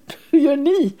 hur gör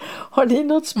ni? Har ni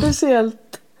något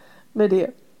speciellt med det?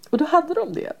 Och då hade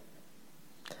de det.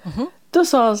 Då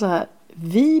sa han så här: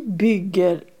 vi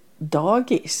bygger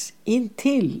dagis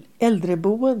intill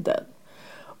äldreboenden.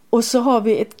 Och så har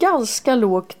vi ett ganska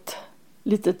lågt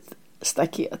litet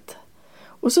staket.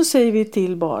 Och så säger vi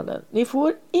till barnen: ni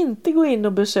får inte gå in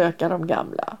och besöka de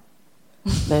gamla.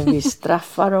 Men vi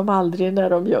straffar dem aldrig när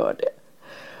de gör det.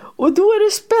 Och då är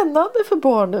det spännande för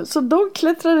barnen. Så de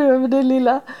klättrar över det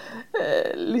lilla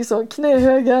liksom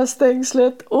knähöga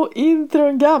stängslet och in till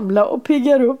de gamla och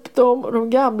piggar upp dem. Och de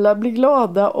gamla blir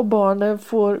glada och barnen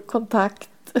får kontakt.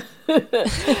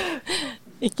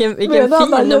 Vilken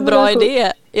fin och bra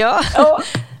idé. Ja.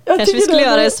 Kanske vi skulle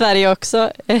göra det i Sverige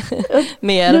också.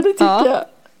 Mer. Ja, det tycker jag.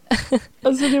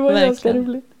 Alltså det var ganska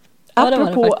roligt.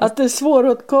 Apropå att det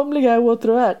svåråtkomliga är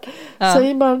åtråvärt.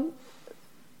 Säger man,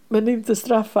 men inte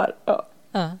straffar.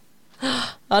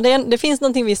 Ja, det finns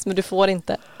någonting visst, men du får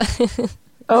inte.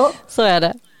 Så är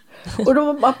det. Och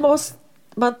då,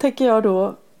 man tänker jag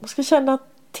då, man ska känna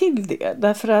till det.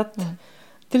 Därför att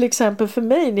till exempel för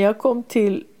mig, när jag kom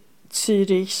till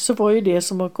Zürich, så var ju det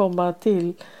som att komma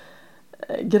till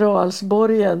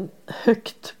Graalsborgen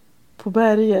högt på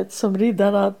berget, som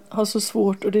riddarna har så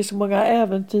svårt, och det är så många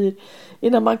äventyr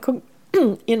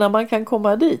innan man kan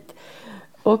komma dit.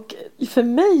 Och för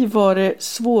mig var det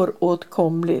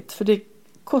svåråtkomligt, för det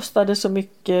kostade så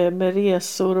mycket med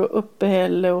resor och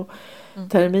uppehälle och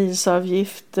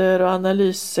terminsavgifter och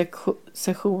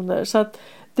analyssessioner, så att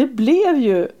det blev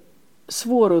ju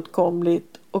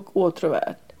svåråtkomligt och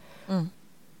åtråvärt.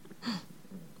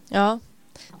 Ja,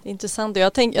 det är intressant.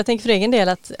 Jag tänker för egen del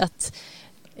att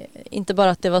inte bara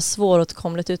att det var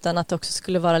svåråtkomligt, utan att det också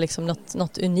skulle vara liksom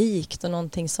något unikt och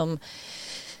någonting som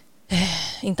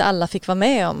inte alla fick vara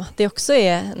med om. Det också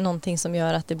är någonting som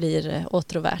gör att det blir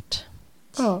åtråvärt.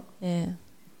 Ja.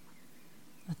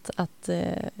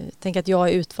 Tänk att jag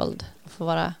är utvald och får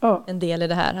vara en del i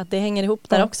det här. Att det hänger ihop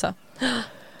där också.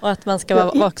 Och att man ska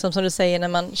vara vaksam, som du säger, när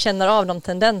man känner av de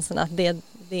tendenserna, att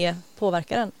det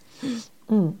påverkar en.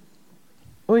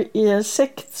 Och i en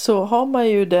sekt så har man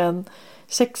ju den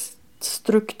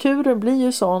sektstrukturen blir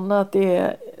ju sån att det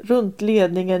är runt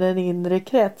ledningen en inre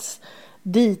krets,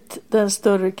 dit den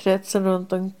större kretsen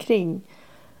runt omkring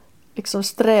liksom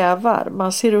strävar.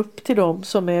 Man ser upp till dem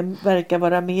som verkar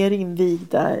vara mer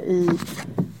invigda i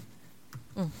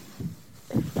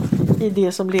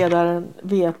det som ledaren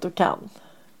vet och kan,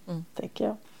 tänker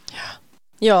jag.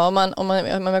 Ja, om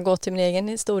man går till min egen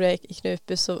historia i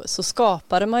Knutby, så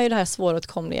skapade man ju det här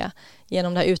svåråtkomliga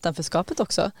genom det här utanförskapet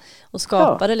också. Och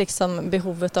skapade liksom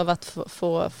behovet av att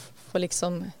få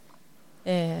liksom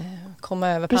komma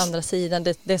över på andra sidan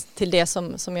till det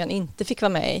som jag inte fick vara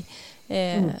med i.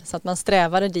 Så att man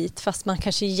strävade dit fast man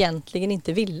kanske egentligen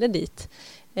inte ville dit.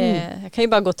 Jag kan ju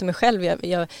bara gå till mig själv.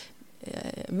 Jag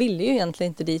ville ju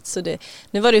egentligen inte dit.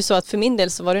 Nu var det ju så att för min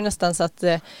del så var det nästan så att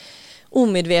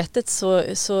omedvetet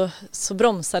så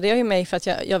bromsade jag ju mig för att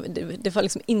det var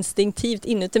liksom instinktivt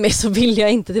inuti mig så ville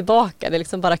jag inte tillbaka. Det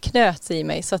liksom bara knöt sig i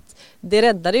mig. Så att det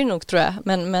räddade ju nog, tror jag.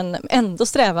 Men ändå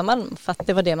strävar man för att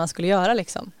det var det man skulle göra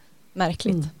liksom.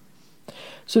 Märkligt. Mm.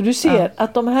 Så du ser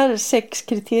att de här 6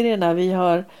 kriterierna vi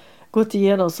har gått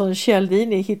igenom som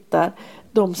Cialdini hittar,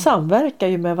 de samverkar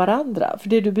ju med varandra. För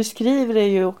det du beskriver är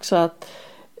ju också att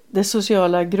det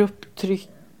sociala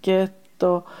grupptrycket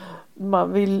och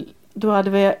du hade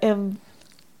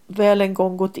väl en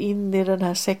gång gått in i den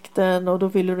här sekten och då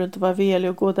ville du inte vara velig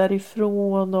och gå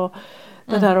därifrån och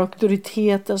den här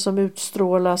auktoriteten som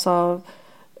utstrålas av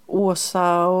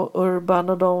Åsa och Urban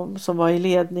och de som var i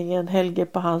ledningen, Helge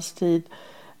på hans tid.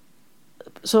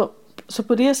 Så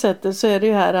på det sättet så är det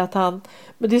ju här att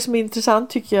men det som är intressant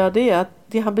tycker jag, det är att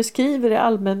det han beskriver är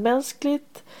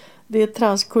allmänmänskligt, det är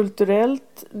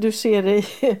transkulturellt, du ser det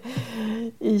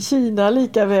i Kina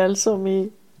lika väl som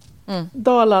i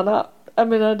Dalarna. Jag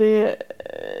menar,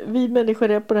 vi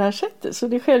människor är på det här sättet, så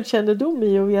det är självkännedom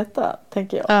i att veta,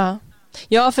 tänker jag.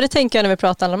 Ja, för det tänker jag när vi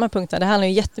pratar om de här punkterna. Det handlar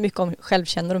ju jättemycket om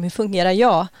självkännedom. Hur fungerar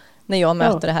jag när jag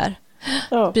möter det här?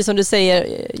 Ja. Precis som du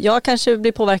säger, jag kanske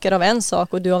blir påverkad av en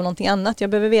sak och du av någonting annat. Jag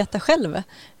behöver veta själv.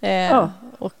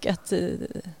 Och att,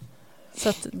 så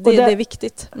att det är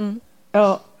viktigt. Mm.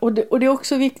 Ja, och det är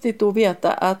också viktigt att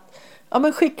veta att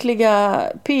men skickliga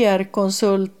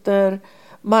PR-konsulter,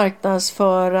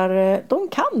 marknadsförare, de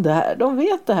kan det här, de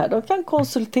vet det här. De kan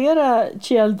konsultera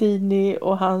Cialdini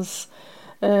och hans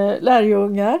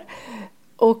lärjungar.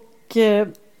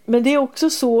 Men det är också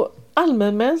så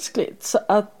allmänmänskligt så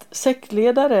att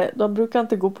sektledare, de brukar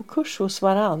inte gå på kurs hos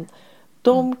varann.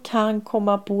 De kan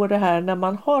komma på det här när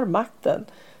man har makten.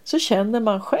 Så känner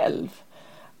man själv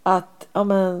att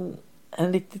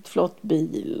en riktigt flott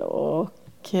bil och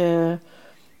jag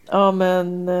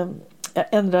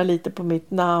ändrar lite på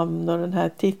mitt namn och den här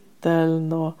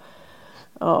titeln och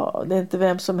det är inte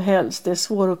vem som helst, det är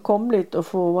svåråtkomligt att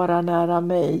få vara nära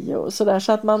mig och sådär,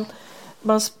 så att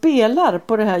man spelar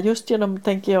på det här just genom,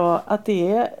 tänker jag, att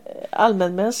det är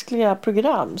allmänmänskliga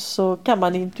program, så kan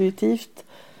man intuitivt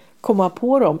komma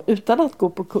på dem utan att gå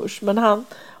på kurs. Men han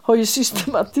har ju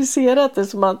systematiserat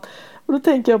det, och då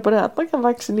tänker jag på det här att man kan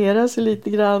vaccinera sig lite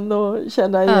grann och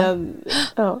känna igen.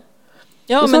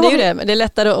 Ja, men det är ju det. Det är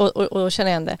lättare att känna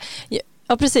igen det.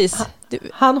 Ja, precis.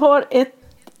 Han har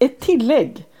ett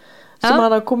tillägg som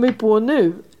han har kommit på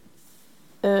nu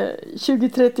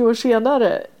 20-30 år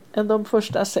senare än de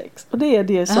första 6. Och det är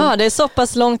det som... Jaha, det är så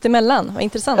pass långt emellan. Vad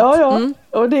intressant. Ja.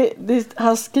 Och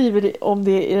han skriver om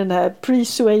det i den här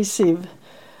Persuasive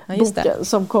boken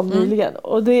som kom nyligen.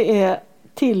 Och det är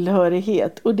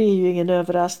tillhörighet. Och det är ju ingen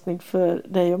överraskning för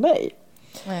dig och mig.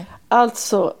 Nej.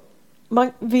 Alltså,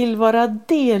 man vill vara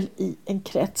del i en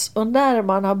krets. Och när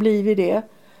man har blivit det,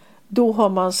 då har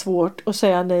man svårt att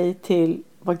säga nej till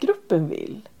vad gruppen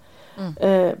vill.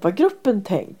 Vad gruppen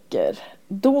tänker.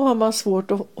 Då har man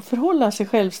svårt att förhålla sig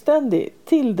självständigt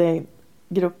till den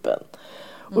gruppen.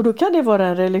 Och då kan det vara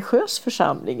en religiös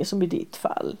församling som i ditt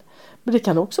fall. Men det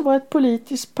kan också vara ett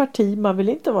politiskt parti. Man vill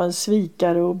inte vara en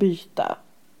svikare och byta.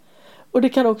 Och det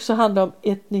kan också handla om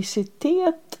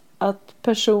etnicitet. Att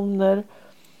personer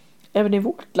även i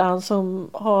vårt land som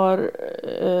har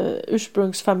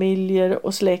ursprungsfamiljer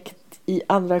och släkt i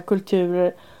andra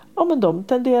kulturer, men de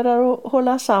tenderar att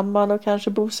hålla samman och kanske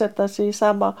bosätta sig i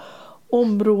samma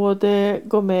område,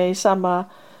 gå med i samma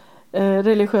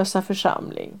religiösa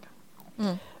församling.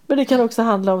 Men det kan också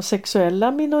handla om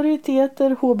sexuella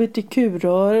minoriteter,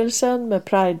 HBTQ-rörelsen med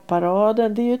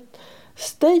Pride-paraden. Det är ju ett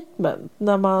statement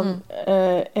när man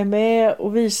är med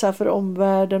och visar för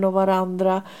omvärlden och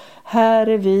varandra. Här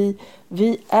är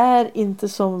vi är inte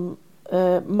som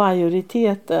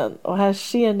majoriteten och här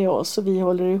ser ni oss och vi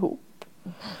håller ihop.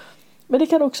 Men det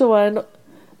kan också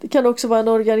vara en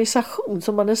organisation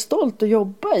som man är stolt att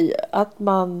jobba i.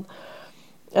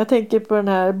 Jag tänker på den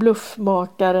här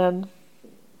bluffmakaren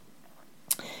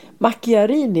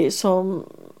Macchiarini som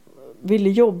ville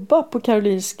jobba på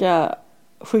Karolinska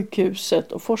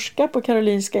sjukhuset och forska på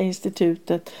Karolinska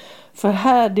institutet, för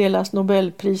här delas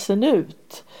Nobelprisen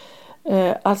ut.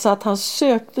 Alltså att han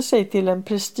sökte sig till en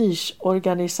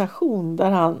prestigeorganisation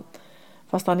där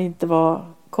fast han inte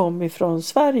kom ifrån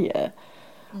Sverige.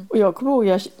 Och jag kommer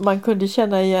ihåg man kunde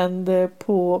känna igen det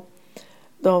på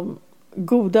de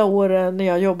goda åren när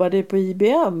jag jobbade på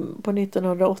IBM på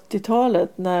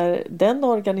 1980-talet, när den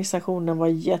organisationen var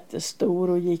jättestor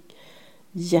och gick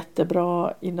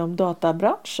jättebra inom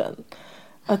databranschen.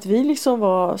 Att vi liksom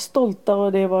var stolta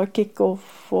och det var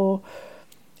kick-off och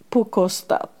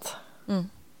påkostat.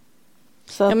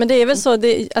 Så men det är väl så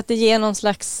att det ger någon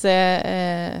slags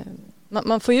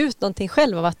man får ju ut någonting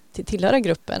själv av att tillhöra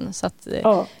gruppen. Så att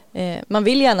Ja. Man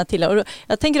vill gärna tillhöra. Och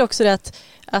jag tänker också det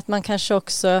att man kanske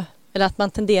också, eller att man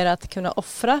tenderar att kunna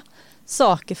offra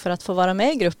saker för att få vara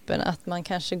med i gruppen. Att man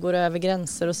kanske går över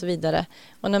gränser och så vidare.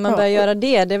 Och när man börjar göra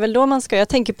det är väl då man ska, jag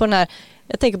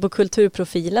tänker på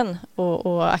kulturprofilen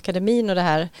och akademin och det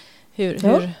här.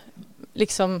 Hur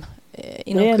liksom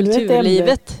inom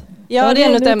kulturlivet. Ja, det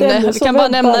är ett ämne. Vi kan bara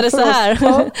nämna det så här.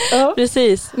 Ja.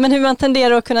 Precis. Men hur man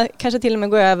tenderar att kunna kanske till och med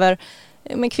gå över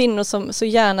med kvinnor som så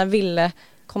gärna ville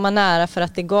komma nära för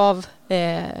att det gav,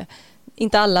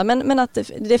 inte alla, men att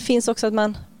det finns också att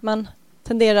man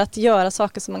tenderar att göra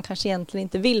saker som man kanske egentligen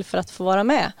inte vill för att få vara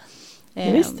med.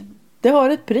 Visst, det har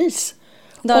ett pris.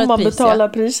 Om man betalar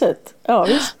priset. Ja,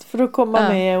 visst, för att komma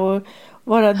med och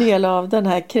vara del av den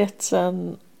här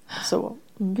kretsen. Så.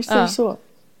 Visst är det så.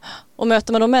 Och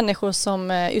möter man då människor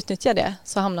som utnyttjar det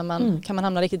så kan man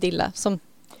hamna riktigt illa.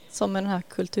 Som med den här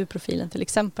kulturprofilen till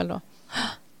exempel då.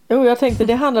 Jo, jag tänkte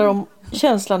det handlar om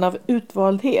känslan av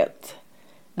utvaldhet.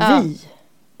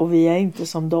 Vi är inte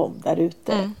som dem där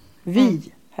ute.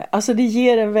 Alltså det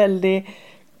ger en väldig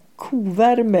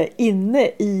kovärme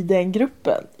inne i den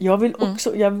gruppen.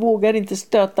 Jag vågar inte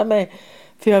stöta mig,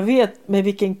 för jag vet med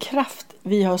vilken kraft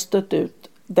vi har stött ut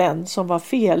den som var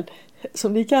fel,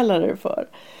 som vi kallar det för.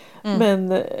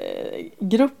 Men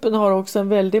gruppen har också en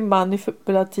väldigt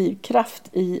manipulativ kraft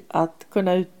i att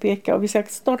kunna utpeka, och vi ska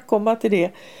snart komma till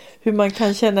det, hur man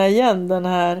kan känna igen den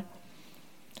här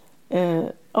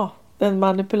den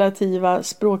manipulativa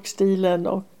språkstilen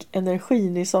och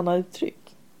energin i sådana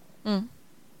uttryck.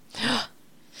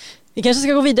 Vi kanske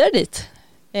ska gå vidare dit.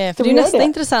 För det är nästa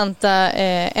intressanta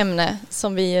ämne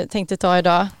som vi tänkte ta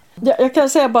idag. Jag kan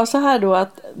säga bara så här då,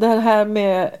 att det här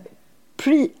med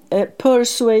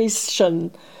persuasion,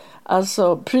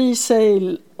 alltså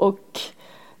pre-sale, och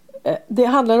det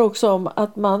handlar också om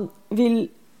att man vill,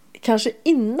 kanske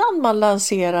innan man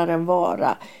lanserar en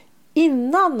vara,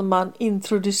 innan man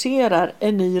introducerar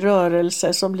en ny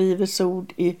rörelse som Livets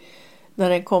Ord när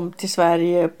den kom till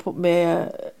Sverige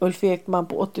med Ulf Ekman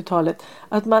på 80-talet,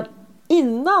 att man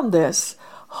innan dess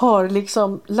har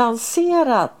liksom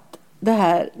lanserat det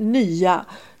här nya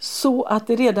så att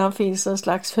det redan finns en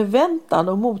slags förväntan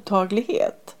och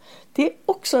mottaglighet. Det är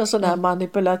också en sån här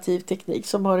manipulativ teknik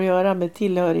som har att göra med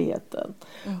tillhörigheten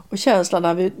och känslan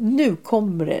av nu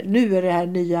kommer det, nu är det här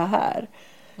nya här.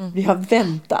 Vi har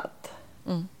väntat.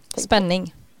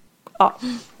 Spänning. Ja.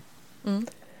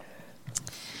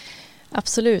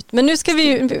 Absolut. Men nu ska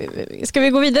vi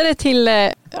gå vidare till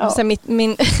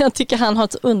jag tycker han har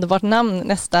ett underbart namn,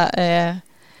 nästa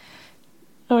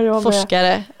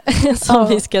forskare som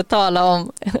vi ska tala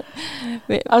om.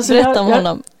 Berätta om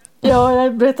honom.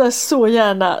 Jag berättar så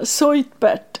gärna.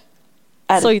 Zoidbert.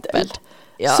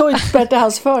 Zoidbert är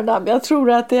hans förnamn. Jag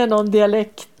tror att det är någon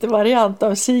dialektvariant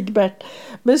av Sigbert.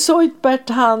 Men Zoidbert,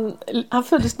 han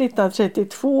föddes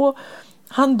 1932.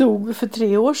 Han dog för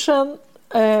 3 år sedan.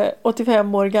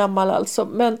 85 år gammal alltså.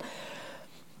 Men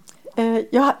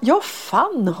jag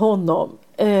fann honom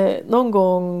någon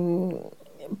gång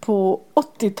på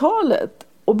 80-talet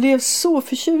och blev så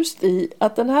förtjust i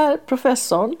att den här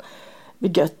professorn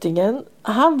vid Göttingen,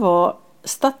 han var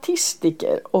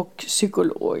statistiker och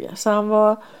psykolog. Så han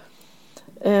var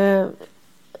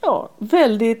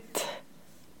väldigt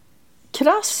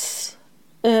krass,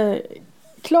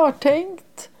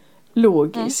 klartänkt,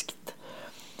 logiskt.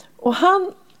 Och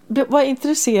han var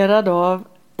intresserad av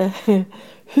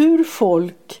hur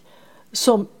folk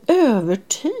som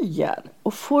övertygar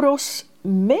och får oss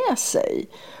med sig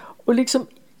och liksom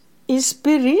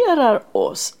inspirerar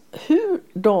oss,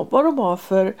 vad de har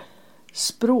för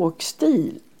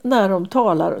språkstil när de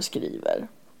talar och skriver.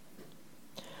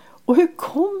 Och hur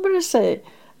kommer det sig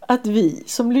att vi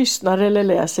som lyssnar eller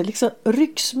läser liksom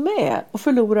rycks med och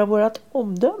förlorar vårt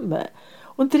omdöme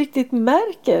och inte riktigt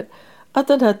märker att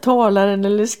den här talaren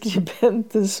eller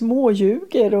skribenten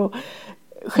småljuger och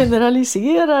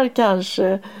generaliserar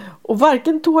kanske, och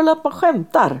varken tål att man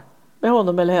skämtar med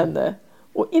honom eller henne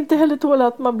och inte heller tål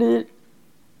att man blir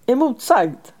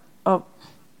emotsagd av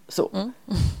så.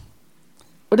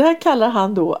 Och det här kallar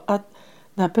han då att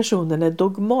den här personen är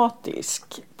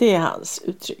dogmatisk. Det är hans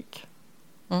uttryck.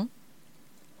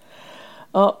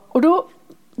 Ja, och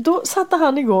då satte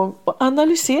han igång och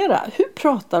analysera hur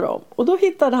pratar de, och då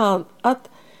hittade han att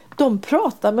de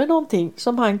pratar med någonting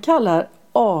som han kallar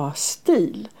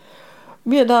A-stil,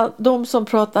 medan de som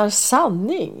pratar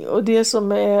sanning och det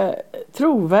som är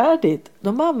trovärdigt,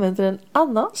 de använder en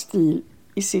annan stil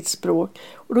i sitt språk,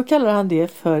 och då kallar han det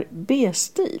för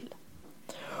B-stil.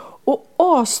 Och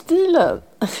A-stilen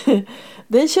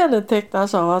den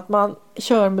kännetecknas av att man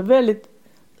kör med väldigt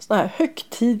såna här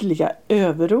högtidliga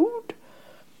överord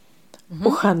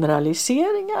och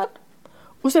generaliseringar.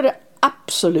 Och så är det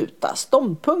absoluta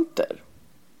ståndpunkter.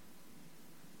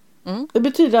 Det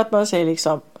betyder att man säger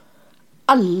liksom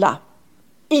alla,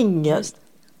 ingen,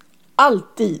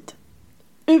 alltid,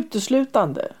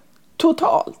 uteslutande,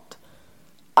 totalt,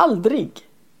 aldrig.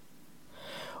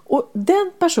 Och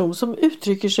den person som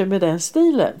uttrycker sig med den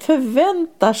stilen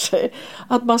förväntar sig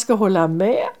att man ska hålla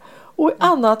med, och i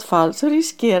annat fall så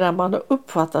riskerar man att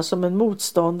uppfattas som en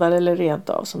motståndare eller rent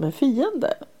av som en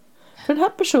fiende. För den här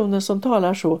personen som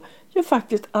talar så gör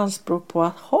faktiskt anspråk på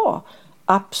att ha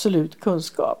absolut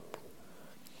kunskap.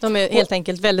 De är helt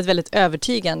enkelt väldigt, väldigt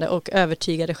övertygande och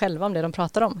övertygade själva om det de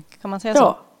pratar om. Kan man säga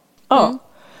så? Ja.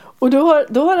 Och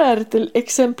då har Ertel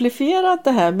exemplifierat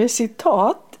det här med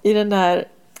citat i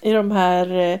de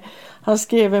här han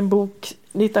skrev en bok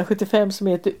 1975 som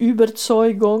heter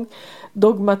Überzeugung,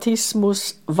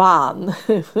 Dogmatismus, Wahn.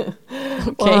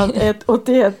 Okay. Och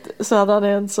 81 så har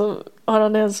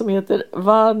han en som heter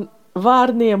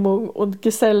Wahrnehmung und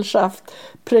Gesellschaft,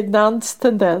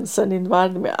 Prägnanztendensen in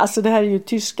Wahrnehmung. Alltså det här är ju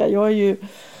tyska. Jag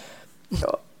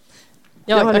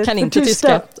kan inte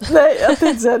tyska. Nej, jag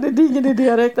tänkte säga, det är ingen idé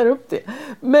jag räknar upp det.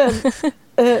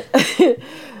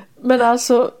 Men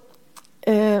alltså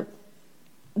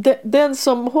den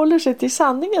som håller sig till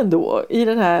sanningen då i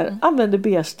den här använder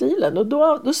B-stilen, och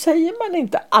då säger man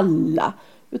inte alla,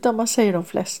 utan man säger de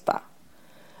flesta.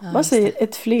 Man säger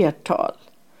ett flertal.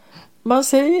 Man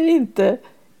säger inte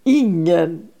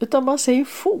ingen, utan man säger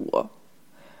få.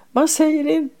 Man säger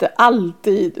inte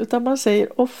alltid, utan man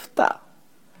säger ofta.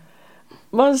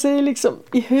 Man säger liksom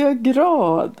i hög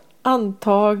grad,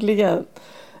 antagligen,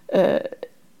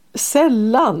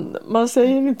 sällan. Man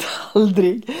säger inte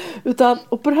aldrig.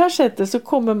 Och på det här sättet så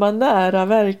kommer man nära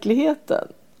verkligheten.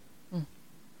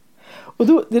 Och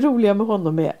då, det roliga med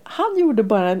honom är, han gjorde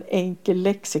bara en enkel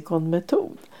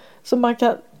lexikonmetod. Så man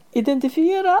kan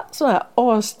identifiera sådana här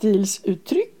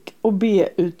A-stilsuttryck och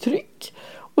B-uttryck.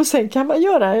 Och sen kan man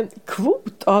göra en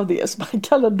kvot av det som man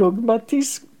kallar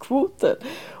dogmatismkvoten.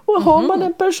 Och har man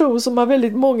en person som har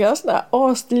väldigt många sådana här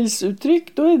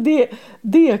A-stilsuttryck, då är det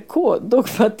DK,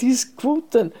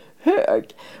 dogmatismkvoten,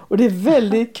 hög. Och det är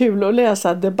väldigt kul att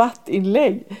läsa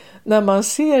debattinlägg när man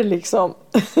ser liksom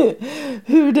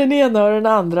hur den ena och den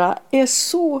andra är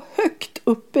så högt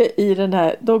uppe i den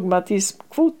här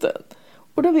dogmatismkvoten.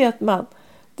 Och då vet man,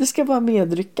 det ska vara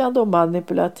medryckande och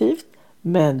manipulativt,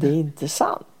 men det är inte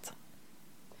sant.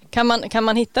 Kan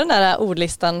man hitta den där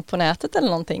ordlistan på nätet eller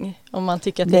någonting? Om man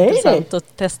tycker att det är intressant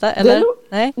att testa? Eller?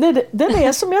 Nej, den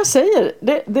är som jag säger.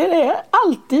 Det är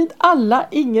alltid alla,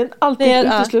 ingen, alltid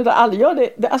utesluta alla. Ja,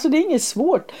 alltså det är inget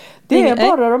svårt. Det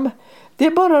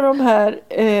är bara de här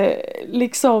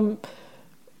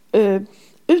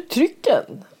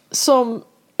uttrycken som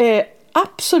är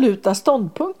absoluta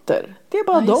ståndpunkter. Det är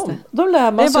bara dem. De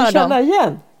lär man sig känna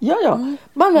igen. Ja.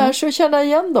 Man lär sig att känna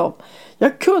igen dem.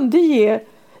 Jag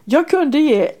kunde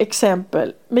ge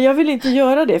exempel, men jag vill inte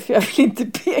göra det, för jag vill inte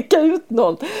peka ut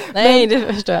någon. Nej,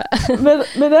 det förstår jag.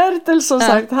 Men Ertel, som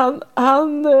sagt,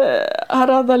 han har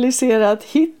analyserat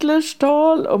Hitlers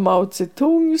tal och Mao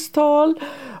Zedongs tal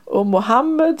och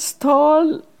Mohammeds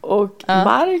tal och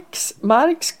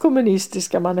Marx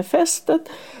kommunistiska manifestet.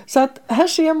 Så att här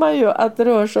ser man ju att det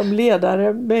rör sig om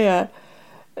ledare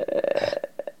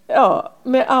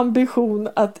med ambition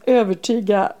att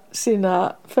övertyga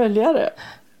sina följare.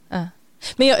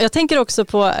 Men jag tänker också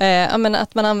på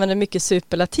att man använder mycket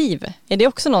superlativ. Är det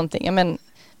också någonting?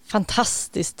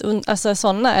 Fantastiskt. Alltså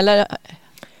sådana, eller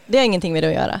det har ingenting med det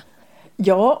att göra?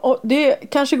 Ja, och det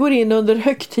kanske går in under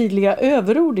högtidliga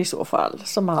överord i så fall,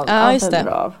 som han använder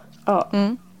av. Ja.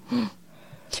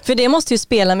 För det måste ju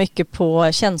spela mycket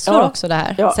på känslor också, det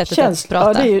här sättet att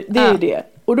prata. Ja, det är ju det.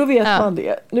 Och då vet man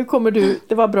det. Nu kommer du,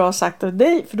 det var bra sagt av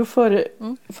dig, för då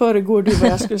föregår du vad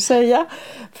jag skulle säga.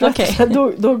 För att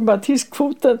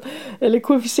dogmatismkvoten, eller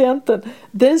koefficienten,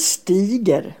 den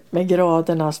stiger med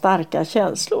graden av starka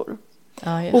känslor.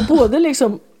 Och både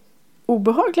liksom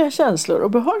obehagliga känslor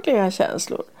och behagliga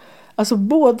känslor. Alltså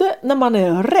både när man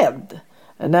är rädd,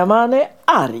 när man är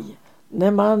arg,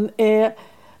 när man är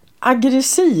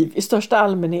aggressiv i största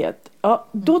allmänhet,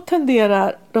 då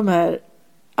tenderar de här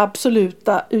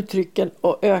absoluta uttrycken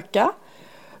att öka.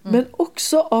 Men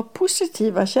också av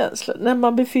positiva känslor. När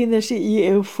man befinner sig i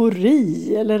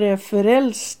eufori eller är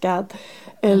förälskad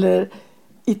eller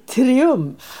i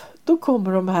triumf, då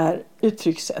kommer de här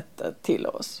uttryckssätten till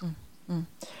oss.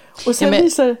 Och sen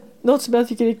visar något som jag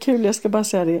tycker är kul, jag ska bara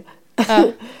säga det.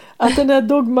 Att den här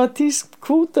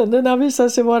dogmatismkvoten, den har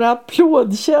visat sig vara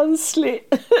applådkänslig.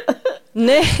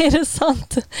 Nej, är det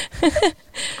sant?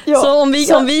 Ja, så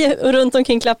om vi runt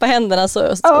omkring klappar händerna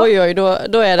så oj,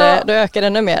 då ökar det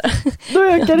ännu mer. Då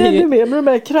ökar det ännu mer med de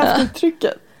här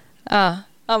kraftuttrycken. Ja.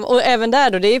 Och även där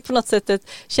då, det är på något sätt ett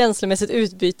känslomässigt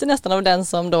utbyte nästan av den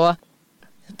som då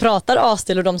pratar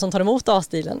A-stil och de som tar emot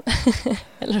A-stilen.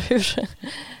 Eller hur?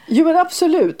 Jo, men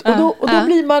absolut. Och då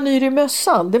blir man yr i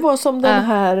mössan. Det var som den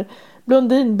här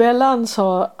Blondinbellan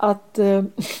sa, att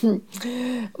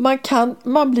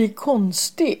man blir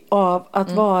konstig av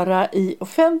att vara i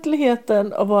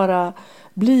offentligheten och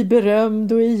bli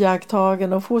berömd och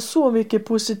iakttagen och få så mycket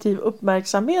positiv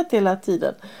uppmärksamhet hela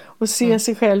tiden och se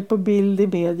sig själv på bild i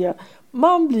media.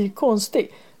 Man blir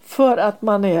konstig för att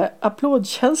man är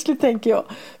applådkänslig, tänker jag.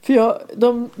 För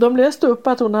de läste upp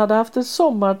att hon hade haft ett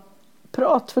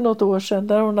sommarprat för något år sedan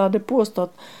där hon hade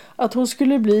påstått att hon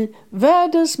skulle bli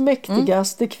världens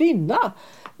mäktigaste kvinna.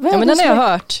 Ja, men den har jag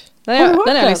hört. Den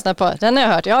har jag lyssnat på. Den har jag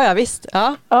hört. Ja, visst.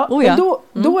 Ja.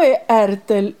 Då är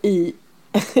Ertel i...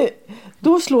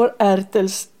 då slår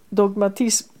Ertels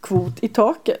dogmatismkvot i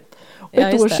taket. Och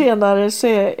ett år senare så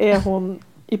är hon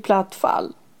i platt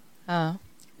fall. Ja.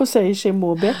 Och säger sig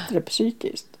må bättre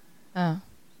psykiskt. Ja.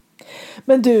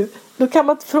 Men du, då kan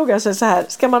man fråga sig så här: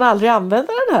 ska man aldrig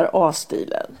använda den här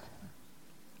A-stilen?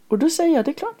 Och då säger jag,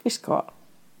 det är klart vi ska.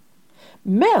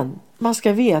 Men man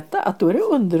ska veta att då är det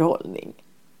underhållning.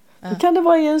 Då kan det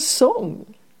vara i en sång,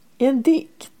 i en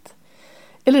dikt.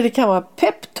 Eller det kan vara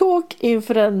peptalk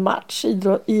inför en match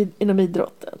inom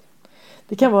idrotten.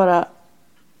 Det kan vara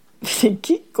en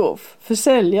kick-off för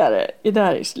säljare i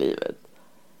näringslivet.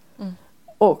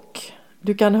 Och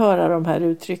du kan höra de här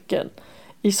uttrycken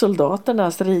i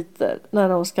soldaternas riter när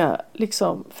de ska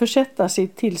liksom försätta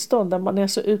sitt tillstånd där man är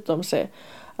så utom sig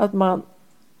att man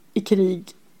i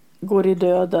krig går i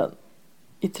döden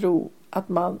i tro att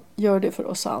man gör det för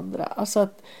oss andra. Alltså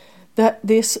att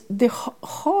det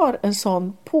har en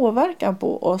sån påverkan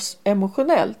på oss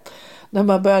emotionellt när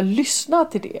man börjar lyssna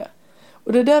till det.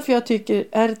 Och det är därför jag tycker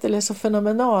Ertel är så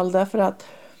fenomenal, därför att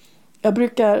jag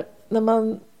brukar, när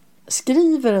man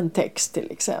skriver en text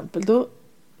till exempel,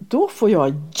 då får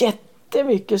jag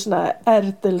jättemycket sån här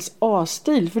Ertels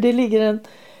A-stil, för det ligger en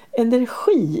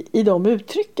energi i de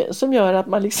uttrycken som gör att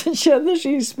man liksom känner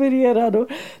sig inspirerad och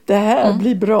det här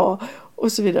blir bra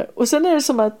och så vidare. Och sen är det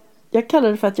som att jag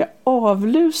kallar det för att jag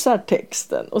avlusar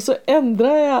texten och så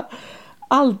ändrar jag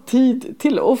alltid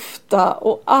till ofta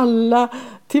och alla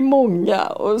till många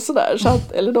och sådär, så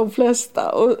att, eller de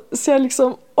flesta, och så jag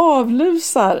liksom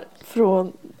avlusar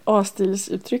från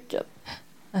A-stilsuttrycken.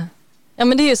 Ja,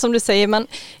 men det är ju som du säger,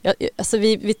 alltså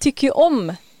vi tycker ju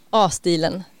om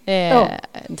A-stilen.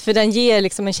 För den ger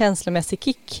liksom en känslomässig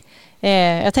kick.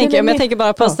 Jag tänker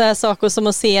bara på sådana här saker som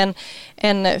att se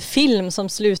en film som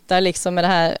slutar liksom med det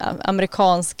här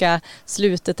amerikanska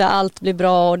slutet där allt blir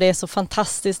bra och det är så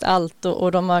fantastiskt allt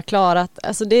och de har klarat.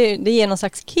 Alltså det ger någon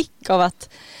slags kick av att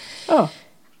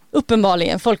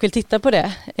uppenbarligen folk vill titta på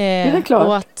det. Det är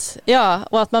klart.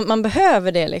 Och att man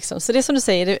behöver det liksom. Så det är som du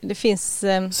säger, det finns...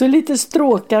 Så lite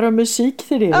stråkar och musik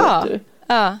till det, vet du?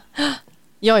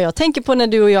 Ja, jag tänker på när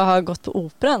du och jag har gått på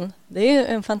operan. Det är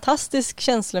en fantastisk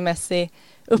känslomässig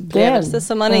upplevelse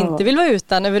som man inte vill vara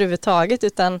utan överhuvudtaget,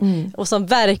 och som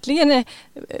verkligen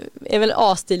är väl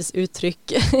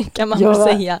A-stilsuttryck kan man väl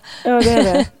säga. Ja, det är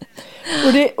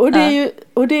det.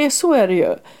 Och det är så är det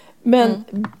ju. Men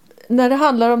när det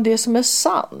handlar om det som är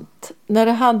sant, när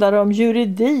det handlar om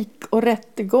juridik och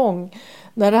rättegång,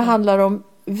 när det handlar om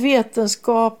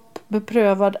vetenskap,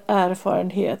 beprövad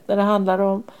erfarenhet, när det handlar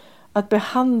om att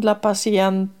behandla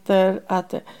patienter,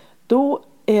 då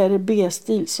är det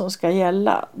B-stil som ska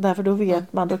gälla. Därför då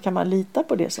vet man, då kan man lita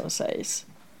på det som sägs.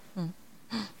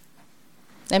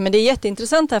 Nej, men det är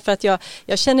jätteintressant här, för att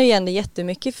jag känner igen det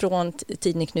jättemycket från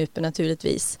tiden i Knupen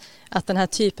naturligtvis. Att den här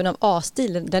typen av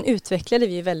A-stil, den utvecklade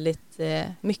vi väldigt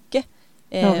mycket.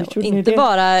 Inte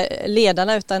bara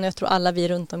ledarna utan jag tror alla vi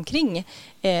runt omkring.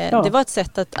 Det var ett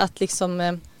sätt att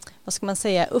liksom, vad ska man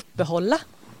säga, uppehålla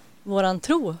våran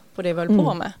tro på det vi höll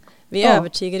på med. Vi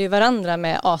övertygade ju varandra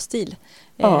med A-stil.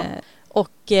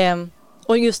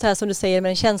 Och just det här som du säger med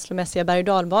den känslomässiga berg- och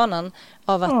dalbanan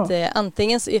av att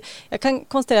antingen, jag kan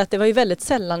konstatera att det var ju väldigt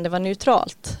sällan det var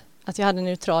neutralt. Att jag hade en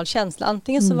neutral känsla.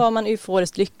 Antingen så var man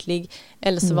euforiskt lycklig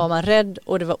eller så var man rädd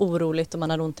och det var oroligt och man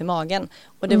hade ont i magen.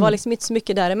 Och det var liksom inte så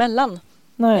mycket däremellan.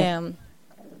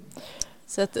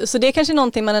 Så det är kanske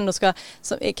någonting man ändå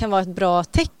kan vara ett bra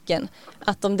tecken.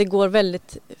 Att om det går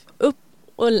väldigt upp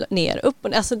och ner,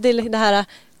 alltså det här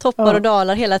toppar och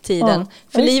dalar hela tiden.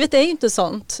 För livet är ju inte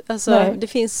sånt. Alltså, det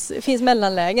finns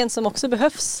mellanlägen som också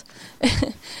behövs.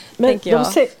 Men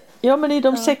Ja, men i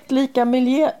de sektlika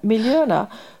miljöerna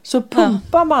så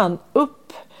pumpar man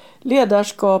upp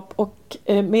ledarskap och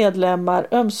medlemmar,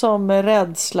 ömsom med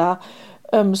rädsla,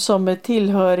 ömsom med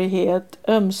tillhörighet,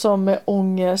 ömsom med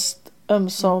ångest,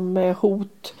 ömsom med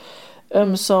hot,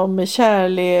 ömsom med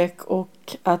kärlek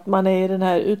och att man är i den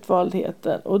här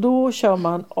utvaldheten. Och då kör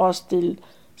man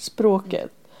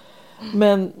A-stil-språket.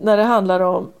 Men när det handlar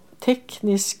om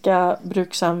tekniska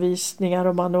bruksanvisningar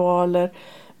och manualer,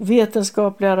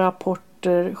 vetenskapliga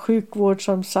rapporter, sjukvård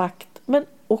som sagt, men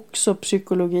också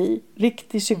psykologi,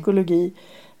 riktig psykologi,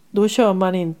 då kör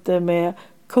man inte med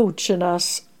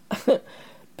coachernas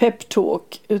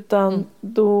peptalk, utan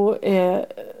då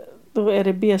är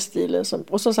det B-stilen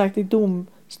och som sagt i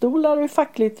domstolar och i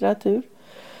facklitteratur.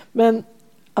 Men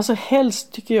alltså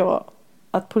helst tycker jag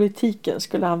att politiken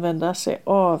skulle använda sig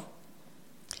av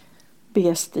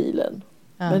B-stilen.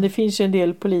 Men det finns ju en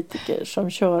del politiker som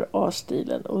kör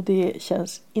A-stilen och det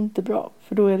känns inte bra.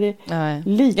 För då är det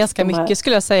lite ganska mycket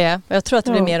skulle jag säga. Jag tror att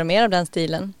det blir mer och mer av den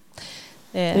stilen.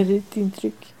 Är det ditt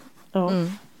intryck? Ja.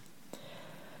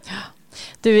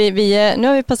 Du, nu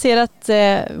har vi passerat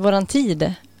våran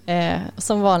tid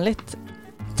som vanligt.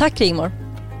 Tack Rigmor.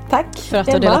 Tack för att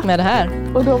du har delat med det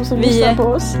här. Och de som lyssnar på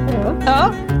oss.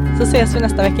 Ja, så ses vi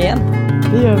nästa vecka igen.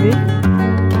 Det gör vi.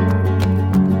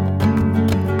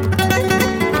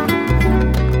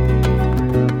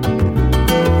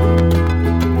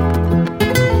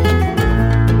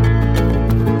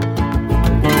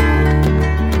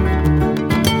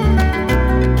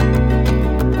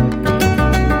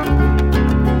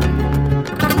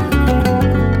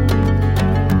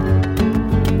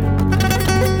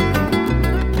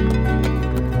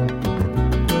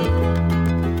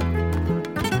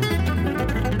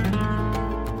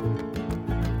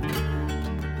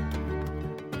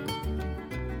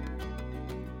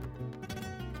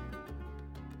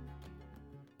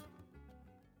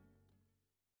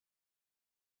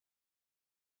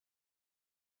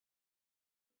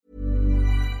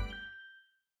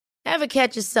 Ever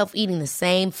catch yourself eating the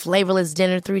same flavorless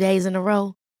dinner 3 days in a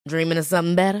row? Dreaming of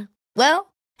something better?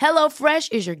 Well,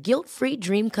 HelloFresh is your guilt-free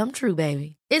dream come true,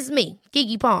 baby. It's me,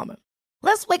 Keke Palmer.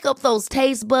 Let's wake up those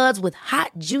taste buds with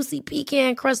hot, juicy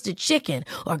pecan-crusted chicken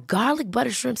or garlic butter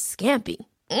shrimp scampi.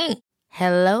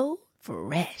 Hello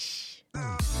Fresh.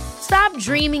 Stop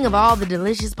dreaming of all the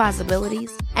delicious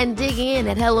possibilities and dig in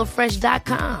at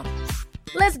HelloFresh.com.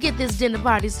 Let's get this dinner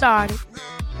party started.